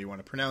 whichever way you want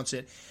to pronounce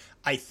it,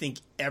 I think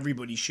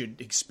everybody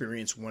should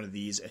experience one of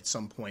these at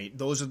some point.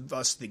 Those of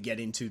us that get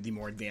into the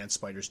more advanced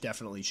spiders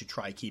definitely should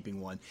try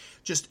keeping one.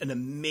 Just an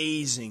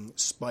amazing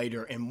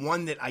spider, and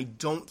one that I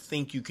don't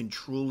think you can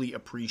truly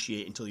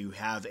appreciate until you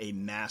have a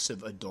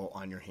massive adult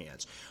on your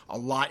hands. A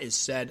lot is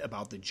said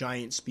about the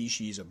giant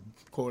species of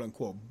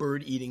quote-unquote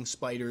bird-eating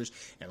spiders,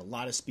 and a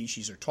lot of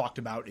species are talked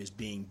about as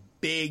being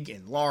big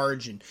and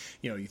large, and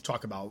you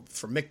talk about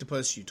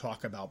Formictopus, you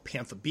talk about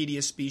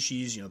Panthobeteus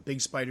species,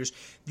 big spiders.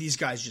 These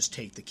guys just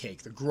take the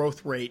cake. The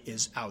growth rate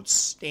is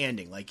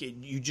outstanding.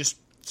 You just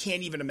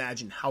can't even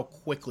imagine how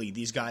quickly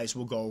these guys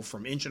will go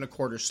from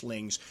 1.25 inch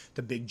slings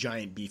to big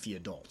giant beefy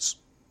adults.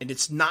 And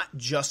it's not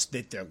just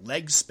that their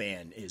leg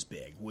span is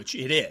big, which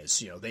it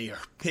is. They are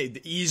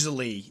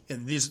easily,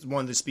 and this is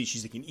one of the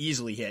species that can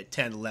easily hit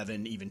 10,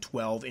 11, even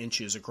 12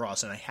 inches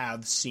across. And I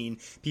have seen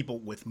people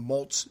with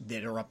molts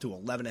that are up to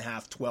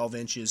 11.5, 12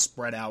 inches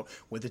spread out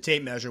with a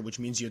tape measure, which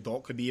means the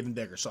adult could be even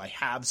bigger. So I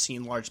have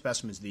seen large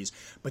specimens of these,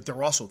 but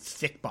they're also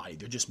thick-bodied.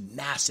 They're just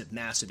massive,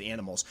 massive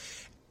animals.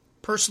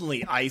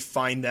 Personally, I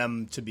find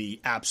them to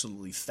be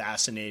absolutely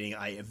fascinating.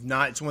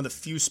 It's one of the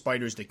few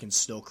spiders that can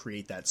still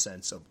create that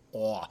sense of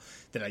awe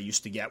that I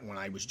used to get when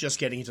I was just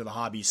getting into the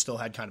hobby, still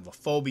had kind of a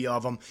phobia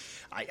of them.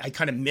 I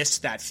kind of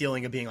missed that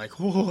feeling of being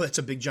like, oh, that's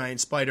a big giant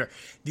spider.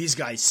 These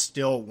guys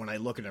still, when I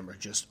look at them, are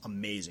just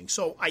amazing.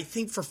 So I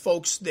think for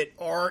folks that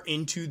are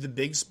into the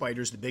big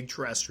spiders, the big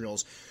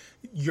terrestrials,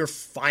 your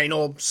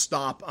final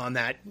stop on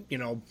that,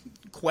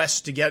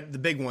 quest to get the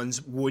big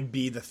ones would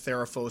be the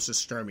Theraphosa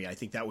sturmi. I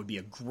think that would be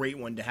a great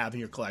one to have in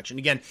your collection.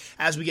 Again,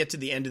 as we get to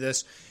the end of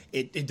this,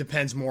 it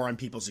depends more on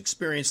people's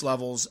experience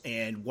levels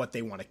and what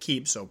they want to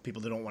keep. So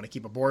people that don't want to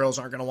keep arboreals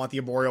aren't going to want the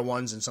arboreal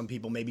ones, and some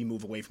people maybe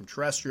move away from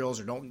terrestrials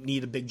or don't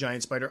need a big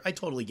giant spider. I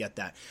totally get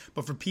that.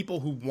 But for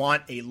people who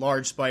want a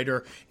large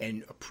spider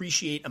and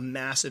appreciate a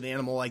massive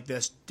animal like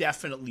this,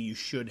 definitely you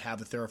should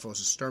have a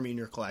Theraphosa sturmi in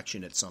your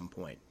collection at some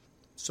point.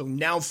 So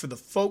now for the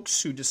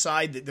folks who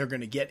decide that they're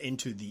going to get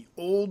into the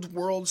old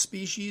world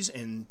species,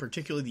 and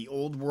particularly the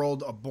old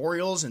world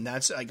arboreals, and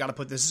I got to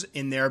put this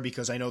in there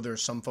because I know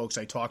there's some folks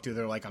I talk to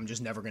that are like, I'm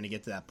just never going to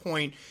get to that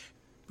point.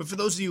 But for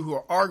those of you who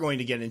are going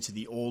to get into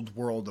the old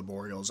world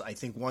arboreals, I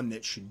think one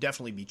that should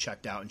definitely be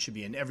checked out and should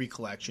be in every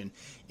collection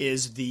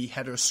is the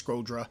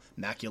Heteroscodra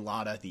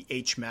maculata, the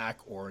HMAC,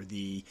 or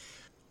the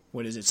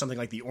something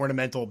like the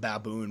ornamental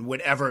baboon,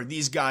 whatever.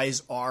 These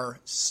guys are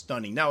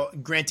stunning. Now,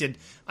 granted,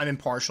 I'm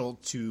impartial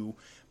to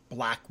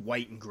black,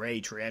 white, and gray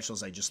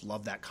tarantulas. I just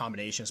love that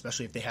combination,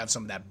 especially if they have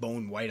some of that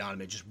bone white on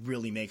them. It just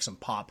really makes them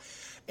pop.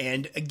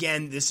 And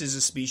again, this is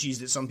a species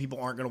that some people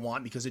aren't going to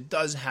want because it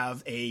does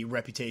have a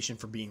reputation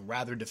for being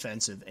rather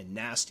defensive and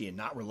nasty and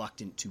not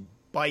reluctant to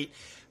bite.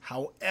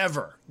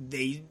 However,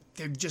 they've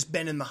just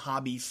been in the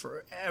hobby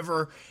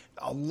forever.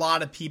 A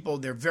lot of people,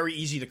 they're very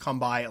easy to come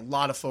by. A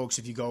lot of folks,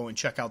 if you go and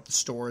check out the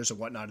stores or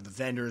whatnot, or the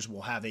vendors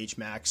will have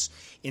HMACs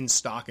in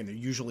stock, and they're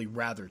usually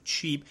rather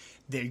cheap.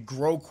 They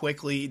grow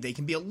quickly. They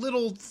can be a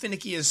little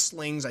finicky as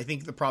slings. I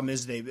think the problem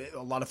is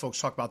a lot of folks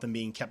talk about them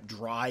being kept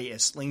dry.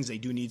 As slings, they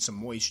do need some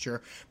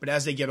moisture. But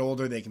as they get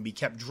older, they can be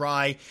kept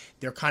dry.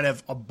 They're kind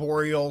of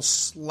arboreal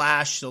 /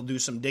 they'll do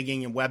some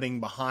digging and webbing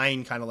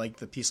behind, kind of like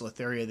the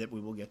Poecilotheria that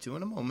we will get to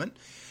in a moment.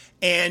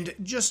 And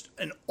just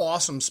an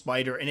awesome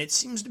spider, and it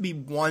seems to be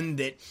one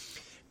that,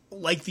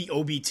 like the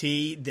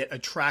OBT, that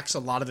attracts a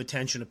lot of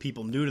attention of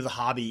people new to the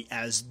hobby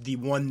as the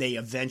one they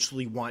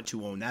eventually want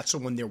to own. That's the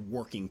one they're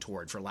working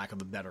toward, for lack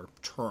of a better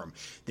term.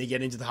 They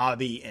get into the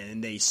hobby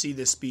and they see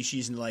this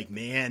species and they're like,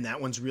 man, that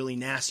one's really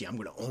nasty. I'm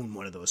going to own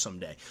one of those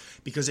someday.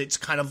 Because it's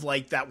kind of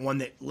like that one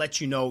that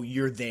lets you know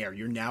you're there.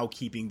 You're now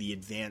keeping the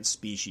advanced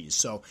species.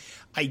 So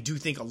I do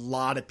think a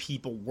lot of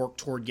people work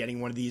toward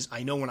getting one of these.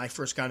 I know when I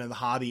first got into the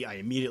hobby, I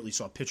immediately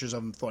saw pictures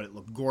of them, thought it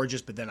looked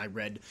gorgeous, but then I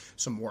read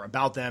some more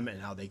about them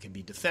and how they can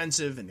be defended.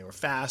 expensive and they were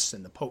fast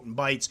and the potent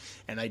bites,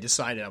 and I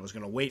decided I was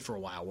going to wait for a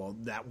while. Well,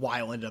 that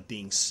while ended up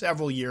being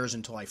several years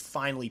until I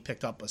finally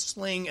picked up a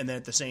sling, and then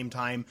at the same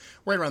time,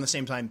 right around the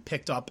same time,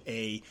 picked up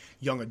a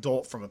young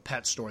adult from a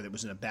pet store that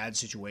was in a bad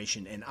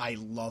situation, and I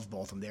love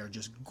both of them. They're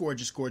just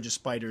gorgeous, gorgeous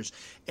spiders,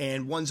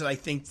 and ones that I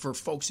think for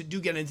folks that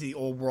do get into the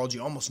old world,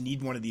 you almost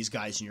need one of these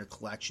guys in your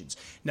collections.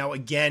 Now,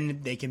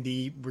 again, they can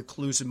be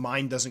reclusive.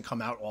 Mine doesn't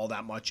come out all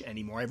that much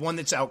anymore. I have one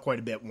that's out quite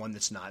a bit, one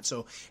that's not,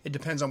 so it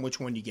depends on which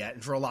one you get,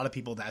 and for a lot of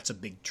people, that's a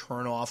big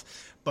turnoff,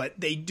 but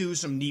they do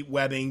some neat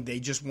webbing. They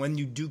just, when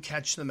you do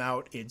catch them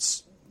out,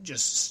 it's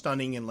just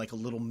stunning and like a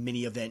little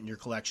mini event in your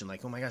collection.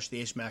 Like, oh my gosh,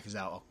 the Ace Mac is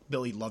out.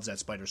 Billy loves that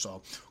spider, so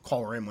I'll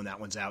call her in when that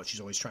one's out.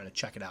 She's always trying to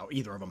check it out,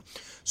 either of them.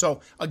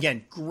 So,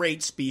 again,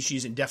 great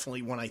species, and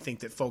definitely one I think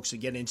that folks that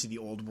get into the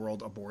old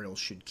world arboreals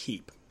should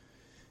keep.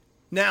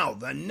 Now,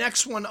 the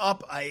next one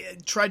up, I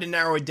tried to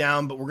narrow it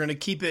down, but we're going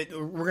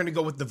to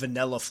go with the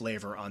vanilla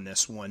flavor on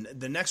this one.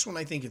 The next one,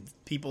 I think,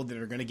 of people that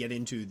are going to get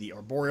into the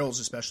arboreals,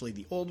 especially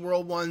the old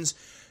world ones,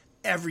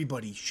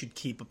 everybody should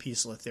keep a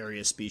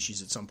Poecilotheria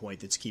species at some point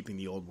that's keeping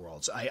the old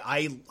worlds.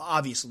 I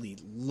obviously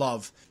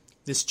love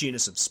this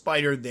genus of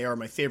spider. They are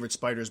my favorite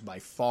spiders by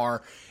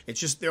far. It's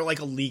just, they're like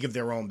a league of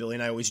their own. Billy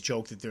and I always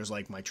joke that there's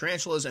like my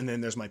tarantulas and then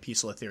there's my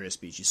Poecilotheria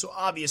species. So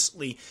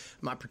obviously,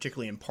 I'm not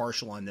particularly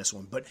impartial on this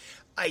one, but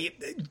I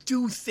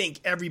do think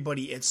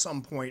everybody at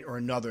some point or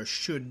another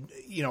should,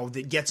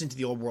 that gets into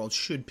the old world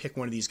should pick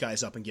one of these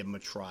guys up and give them a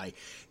try.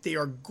 They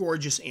are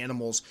gorgeous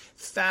animals,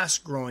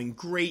 fast-growing,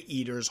 great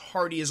eaters,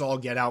 hardy as all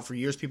get out. For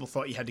years, people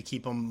thought you had to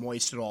keep them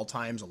moist at all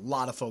times. A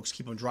lot of folks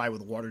keep them dry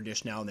with a water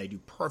dish now, and they do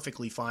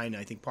perfectly fine. And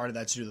I think part of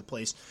that's due to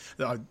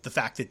the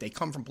fact that they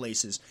come from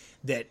places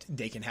that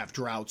they can have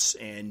droughts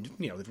and,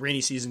 with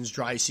rainy seasons,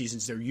 dry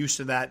seasons, they're used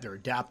to that. They're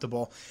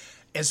adaptable.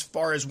 As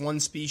far as one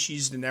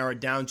species to narrow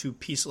it down to,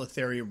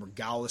 Poecilotheria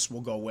regalis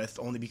we'll go with,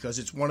 only because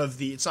it's not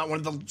one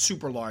of the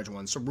super large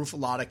ones. So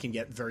Rufilata can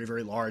get very,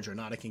 very large,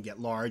 Ornata can get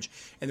large,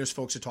 and there's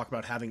folks that talk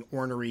about having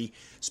ornery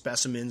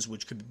specimens,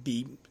 which could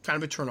be kind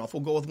of a turnoff.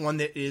 We'll go with one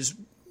that is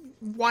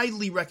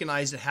widely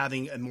recognized as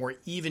having a more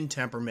even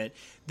temperament.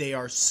 They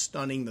are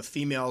stunning. The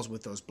females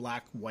with those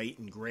black, white,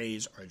 and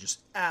grays are just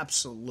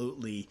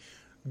absolutely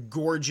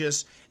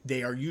gorgeous.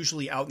 They are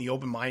usually out in the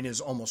open. Mine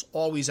is almost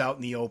always out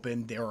in the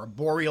open. They're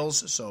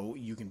arboreals, so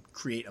you can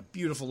create a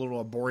beautiful little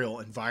arboreal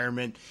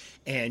environment,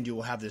 and you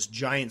will have this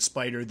giant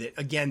spider that,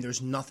 again,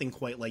 there's nothing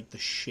quite like the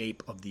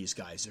shape of these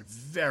guys. They're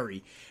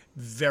very,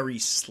 very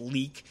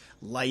sleek,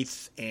 lithe,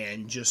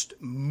 and just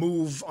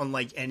move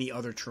unlike any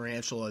other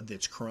tarantula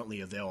that's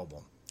currently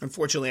available.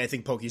 Unfortunately, I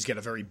think pokies get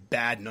a very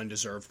bad and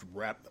undeserved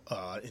rep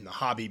in the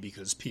hobby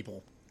because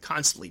people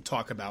constantly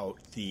talk about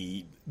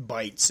the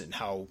bites and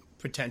how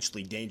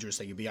potentially dangerous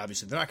they could be.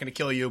 Obviously, they're not going to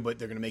kill you, but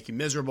they're going to make you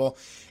miserable.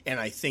 And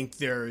I think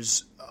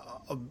there's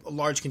a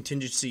large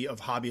contingency of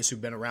hobbyists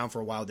who've been around for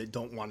a while that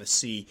don't want to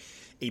see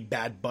a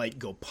bad bite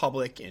go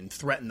public and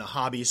threaten the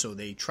hobby, so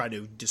they try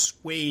to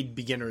dissuade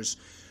beginners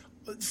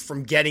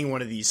from getting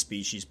one of these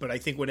species. But I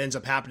think what ends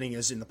up happening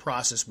is in the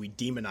process we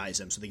demonize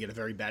them, so they get a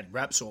very bad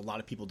rep, so a lot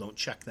of people don't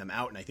check them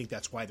out, and I think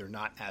that's why they're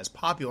not as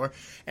popular.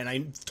 And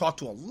I've talked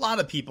to a lot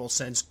of people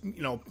since,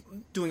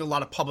 doing a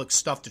lot of public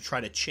stuff to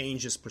try to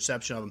change this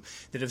perception of them,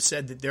 that have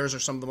said that theirs are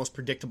some of the most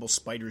predictable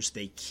spiders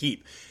they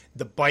keep.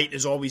 The bite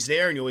is always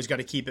there, and you always got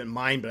to keep it in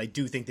mind, but I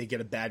do think they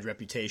get a bad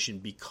reputation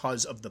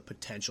because of the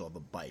potential of a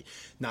bite.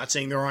 Not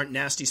saying there aren't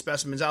nasty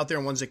specimens out there,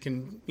 ones that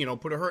can,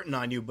 put a hurting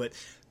on you, but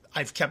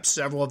I've kept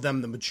several of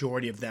them. The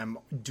majority of them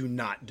do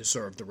not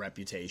deserve the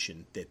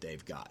reputation that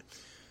they've got.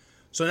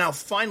 So now,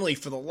 finally,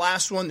 for the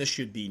last one, this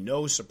should be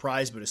no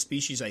surprise, but a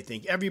species I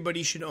think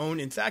everybody should own.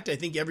 In fact, I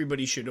think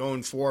everybody should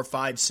own 4,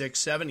 5, 6,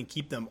 7 and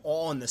keep them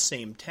all in the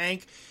same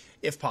tank,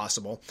 if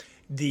possible.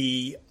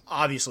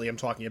 Obviously, I'm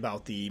talking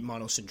about the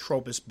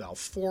Monosyntropus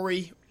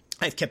balfouri.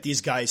 I've kept these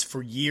guys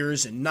for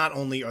years, and not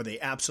only are they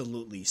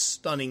absolutely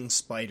stunning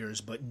spiders,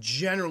 but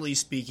generally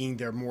speaking,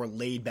 they're more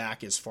laid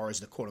back as far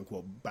as the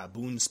quote-unquote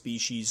baboon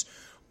species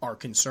are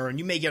concerned.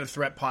 You may get a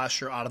threat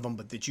posture out of them,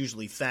 but it's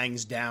usually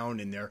fangs down,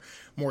 and they're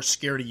more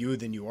scared of you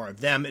than you are of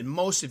them. And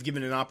most, if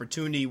given an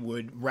opportunity,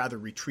 would rather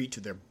retreat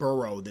to their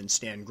burrow than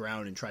stand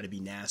ground and try to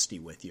be nasty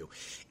with you.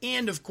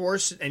 And, of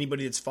course,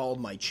 anybody that's followed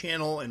my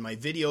channel and my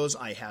videos,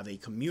 I have a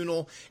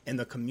communal, and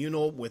the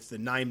communal with the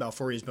 9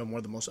 balfouri has been one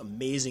of the most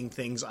amazing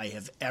things I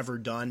have ever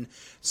done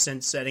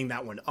since setting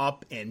that one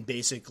up and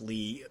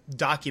basically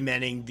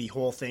documenting the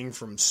whole thing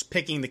from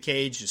picking the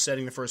cage to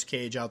setting the first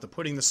cage out to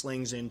putting the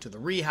slings in to the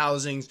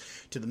rehousing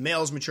to the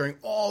males maturing,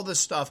 all this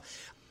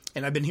stuff.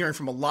 And I've been hearing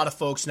from a lot of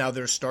folks now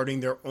that are starting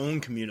their own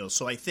communals.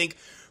 So I think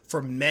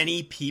for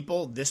many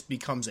people, this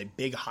becomes a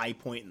big high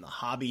point in the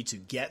hobby to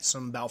get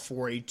some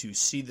balfouri, to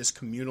see this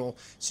communal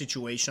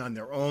situation on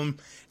their own.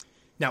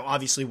 Now,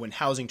 obviously, when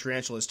housing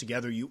tarantulas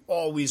together, you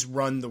always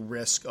run the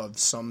risk of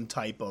some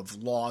type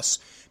of loss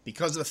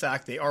because of the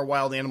fact they are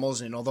wild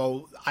animals. And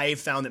although I have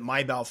found that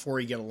my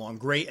Balfouri get along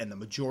great, and the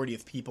majority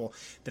of people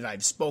that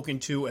I've spoken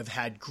to have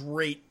had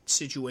great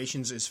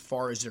situations as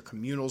far as their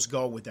communals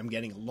go with them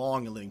getting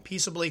along and living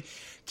peaceably,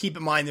 keep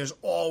in mind there's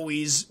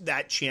always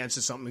that chance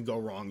that something will go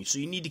wrong. So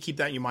you need to keep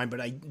that in your mind.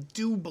 But I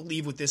do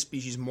believe with this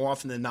species, more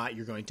often than not,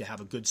 you're going to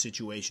have a good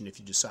situation if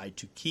you decide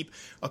to keep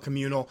a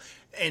communal.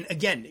 And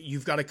again,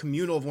 you've got a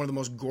communal of one of the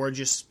most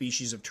gorgeous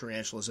species of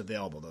tarantulas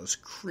available. Those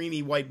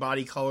creamy white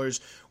body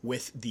colors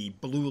with the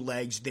blue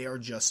legs, they are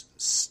just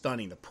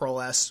stunning. The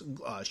pearlesque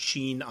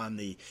sheen on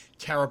the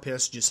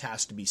carapace just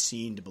has to be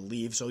seen to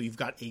believe. So you've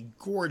got a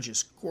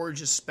gorgeous,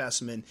 gorgeous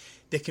specimen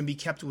that can be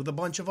kept with a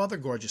bunch of other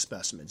gorgeous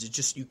specimens. It's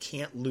just you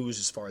can't lose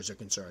as far as they're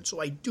concerned. So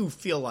I do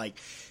feel like,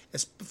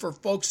 as for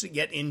folks that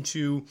get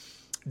into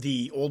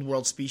the old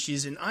world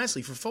species, and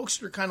honestly, for folks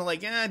that are kind of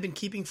like, I've been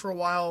keeping for a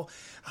while,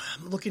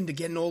 I'm looking to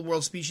get an old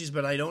world species,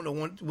 but I don't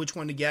know which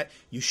one to get,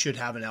 you should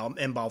have an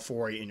M.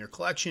 balfouri in your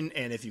collection.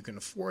 And if you can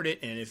afford it,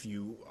 and if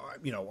you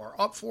are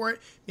up for it,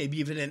 maybe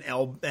even an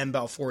M.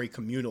 balfouri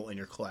communal in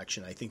your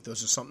collection. I think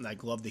those are something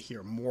I'd love to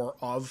hear more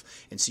of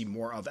and see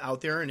more of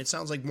out there. And it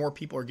sounds like more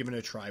people are giving it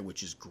a try,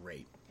 which is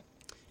great.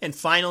 And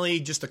finally,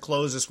 just to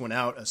close this one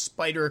out, a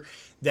spider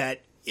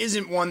that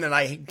isn't one that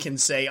I can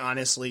say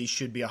honestly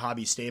should be a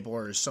hobby staple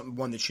or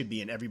one that should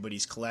be in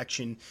everybody's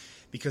collection,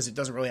 because it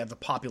doesn't really have the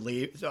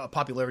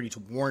popularity to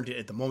warrant it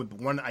at the moment. But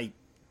one I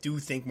do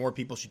think more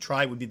people should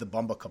try would be the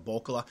Bumba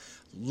cabocula.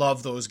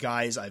 Love those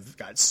guys. I've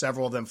got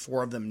several of them,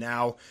 4 of them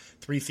now,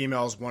 3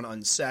 females, 1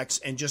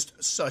 unsexed, and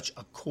just such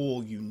a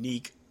cool,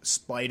 unique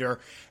spider.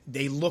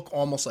 They look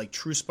almost like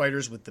true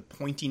spiders with the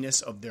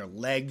pointiness of their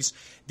legs.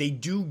 They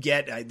do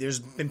get, there's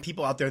been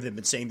people out there that have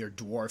been saying they're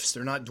dwarfs.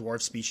 They're not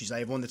dwarf species. I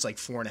have one that's like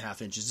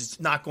 4.5 inches. It's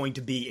not going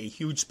to be a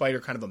huge spider,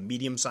 kind of a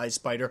medium-sized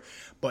spider,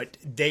 but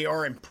they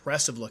are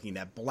impressive looking.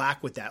 That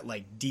black with that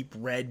like deep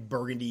red,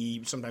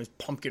 burgundy, sometimes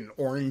pumpkin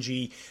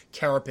orangey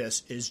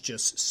carapace is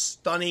just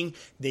stunning.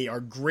 They are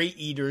great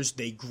eaters.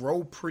 They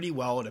grow pretty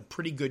well at a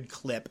pretty good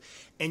clip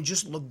and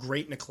just look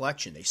great in a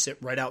collection. They sit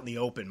right out in the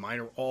open. Mine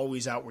are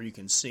always out where you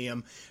can see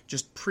them.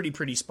 Just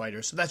pretty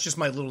spiders. So that's just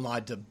my little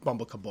nod to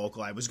Bumba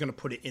cabocula. I was going to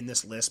put it in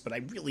this list, but I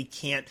really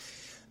can't.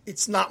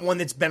 It's not one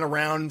that's been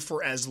around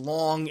for as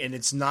long, and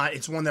it's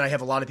one that I have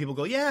a lot of people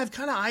go, yeah, I've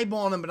kind of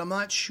eyeballed them, but I'm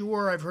not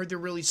sure. I've heard they're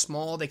really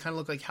small. They kind of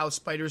look like house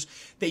spiders.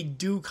 They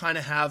do kind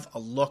of have a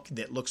look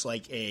that looks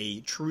like a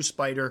true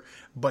spider,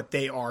 but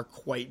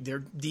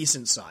they're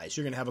decent size.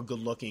 You're going to have a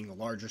good-looking,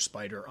 larger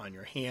spider on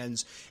your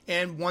hands,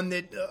 and one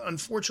that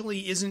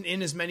unfortunately isn't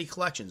in as many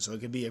collections, so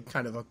it could be a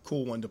kind of a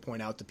cool one to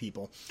point out to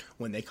people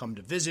when they come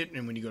to visit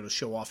and when you go to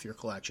show off your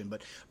collection.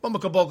 But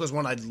Bumba cabocula is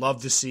one I'd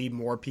love to see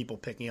more people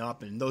picking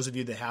up, and those of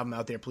you that have them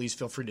out there, please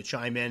feel free to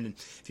chime in, and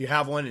if you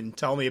have one, and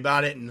tell me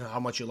about it and how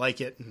much you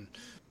like it. And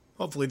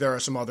hopefully there are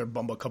some other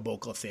Bumba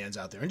cabocula fans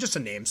out there, and just the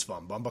name's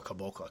fun. Bumba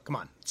cabocula, come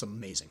on, it's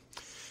amazing.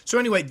 So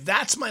anyway,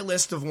 that's my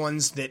list of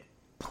ones that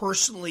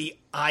personally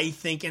I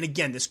think, and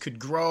again, this could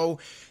grow.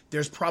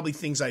 There's probably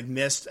things I've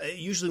missed.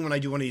 Usually when I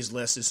do one of these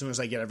lists, as soon as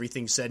I get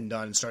everything said and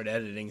done and start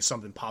editing,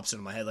 something pops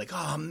into my head like,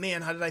 oh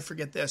man, how did I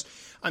forget this?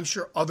 I'm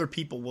sure other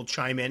people will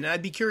chime in, and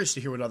I'd be curious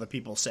to hear what other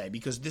people say,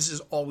 because this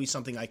is always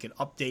something I could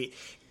update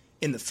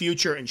in the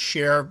future and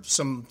share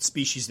some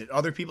species that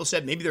other people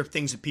said. Maybe there are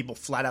things that people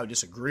flat out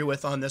disagree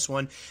with on this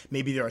one.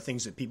 Maybe there are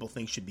things that people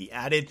think should be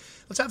added.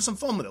 Let's have some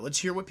fun with it. Let's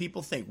hear what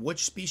people think.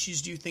 Which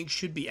species do you think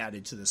should be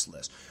added to this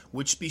list?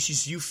 Which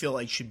species do you feel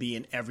like should be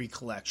in every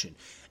collection?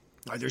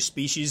 Are there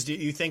species that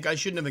you think I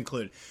shouldn't have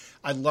included?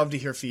 I'd love to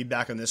hear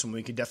feedback on this one.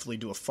 We could definitely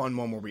do a fun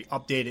one where we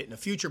update it in a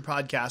future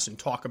podcast and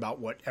talk about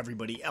what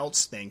everybody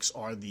else thinks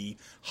are the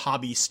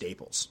hobby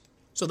staples.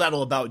 So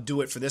that'll about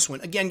do it for this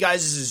one. Again,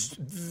 guys, this is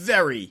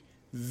very,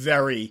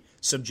 very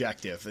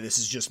subjective. This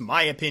is just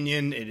my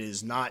opinion. It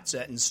is not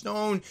set in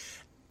stone.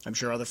 I'm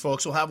sure other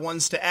folks will have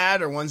ones to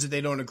add or ones that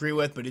they don't agree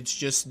with, but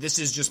this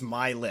is just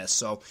my list.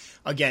 So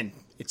again,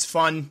 it's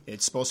fun,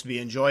 it's supposed to be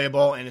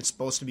enjoyable, and it's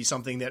supposed to be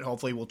something that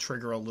hopefully will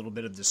trigger a little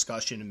bit of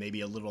discussion and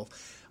maybe a little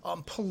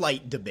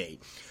polite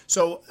debate.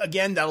 So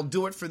again, that'll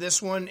do it for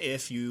this one.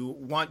 If you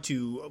want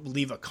to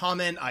leave a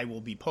comment, I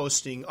will be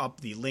posting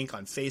up the link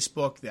on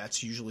Facebook.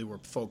 That's usually where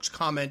folks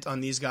comment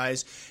on these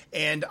guys.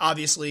 And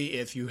obviously,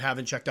 if you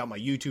haven't checked out my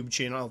YouTube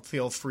channel,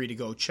 feel free to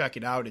go check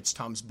it out. It's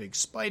Tom's Big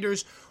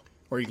Spiders.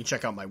 Or you can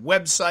check out my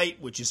website,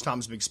 which is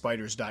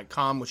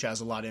tomsbigspiders.com, which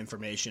has a lot of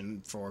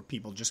information for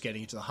people just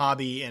getting into the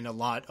hobby and a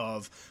lot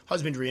of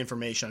husbandry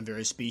information on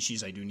various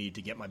species. I do need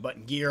to get my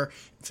button gear,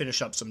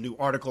 finish up some new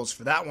articles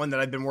for that one that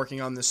I've been working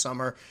on this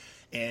summer,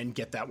 and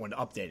get that one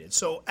updated.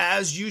 So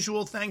as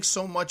usual, thanks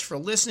so much for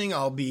listening.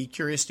 I'll be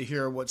curious to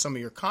hear what some of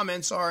your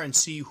comments are and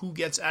see who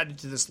gets added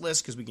to this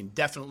list, because we can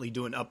definitely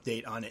do an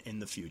update on it in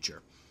the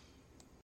future.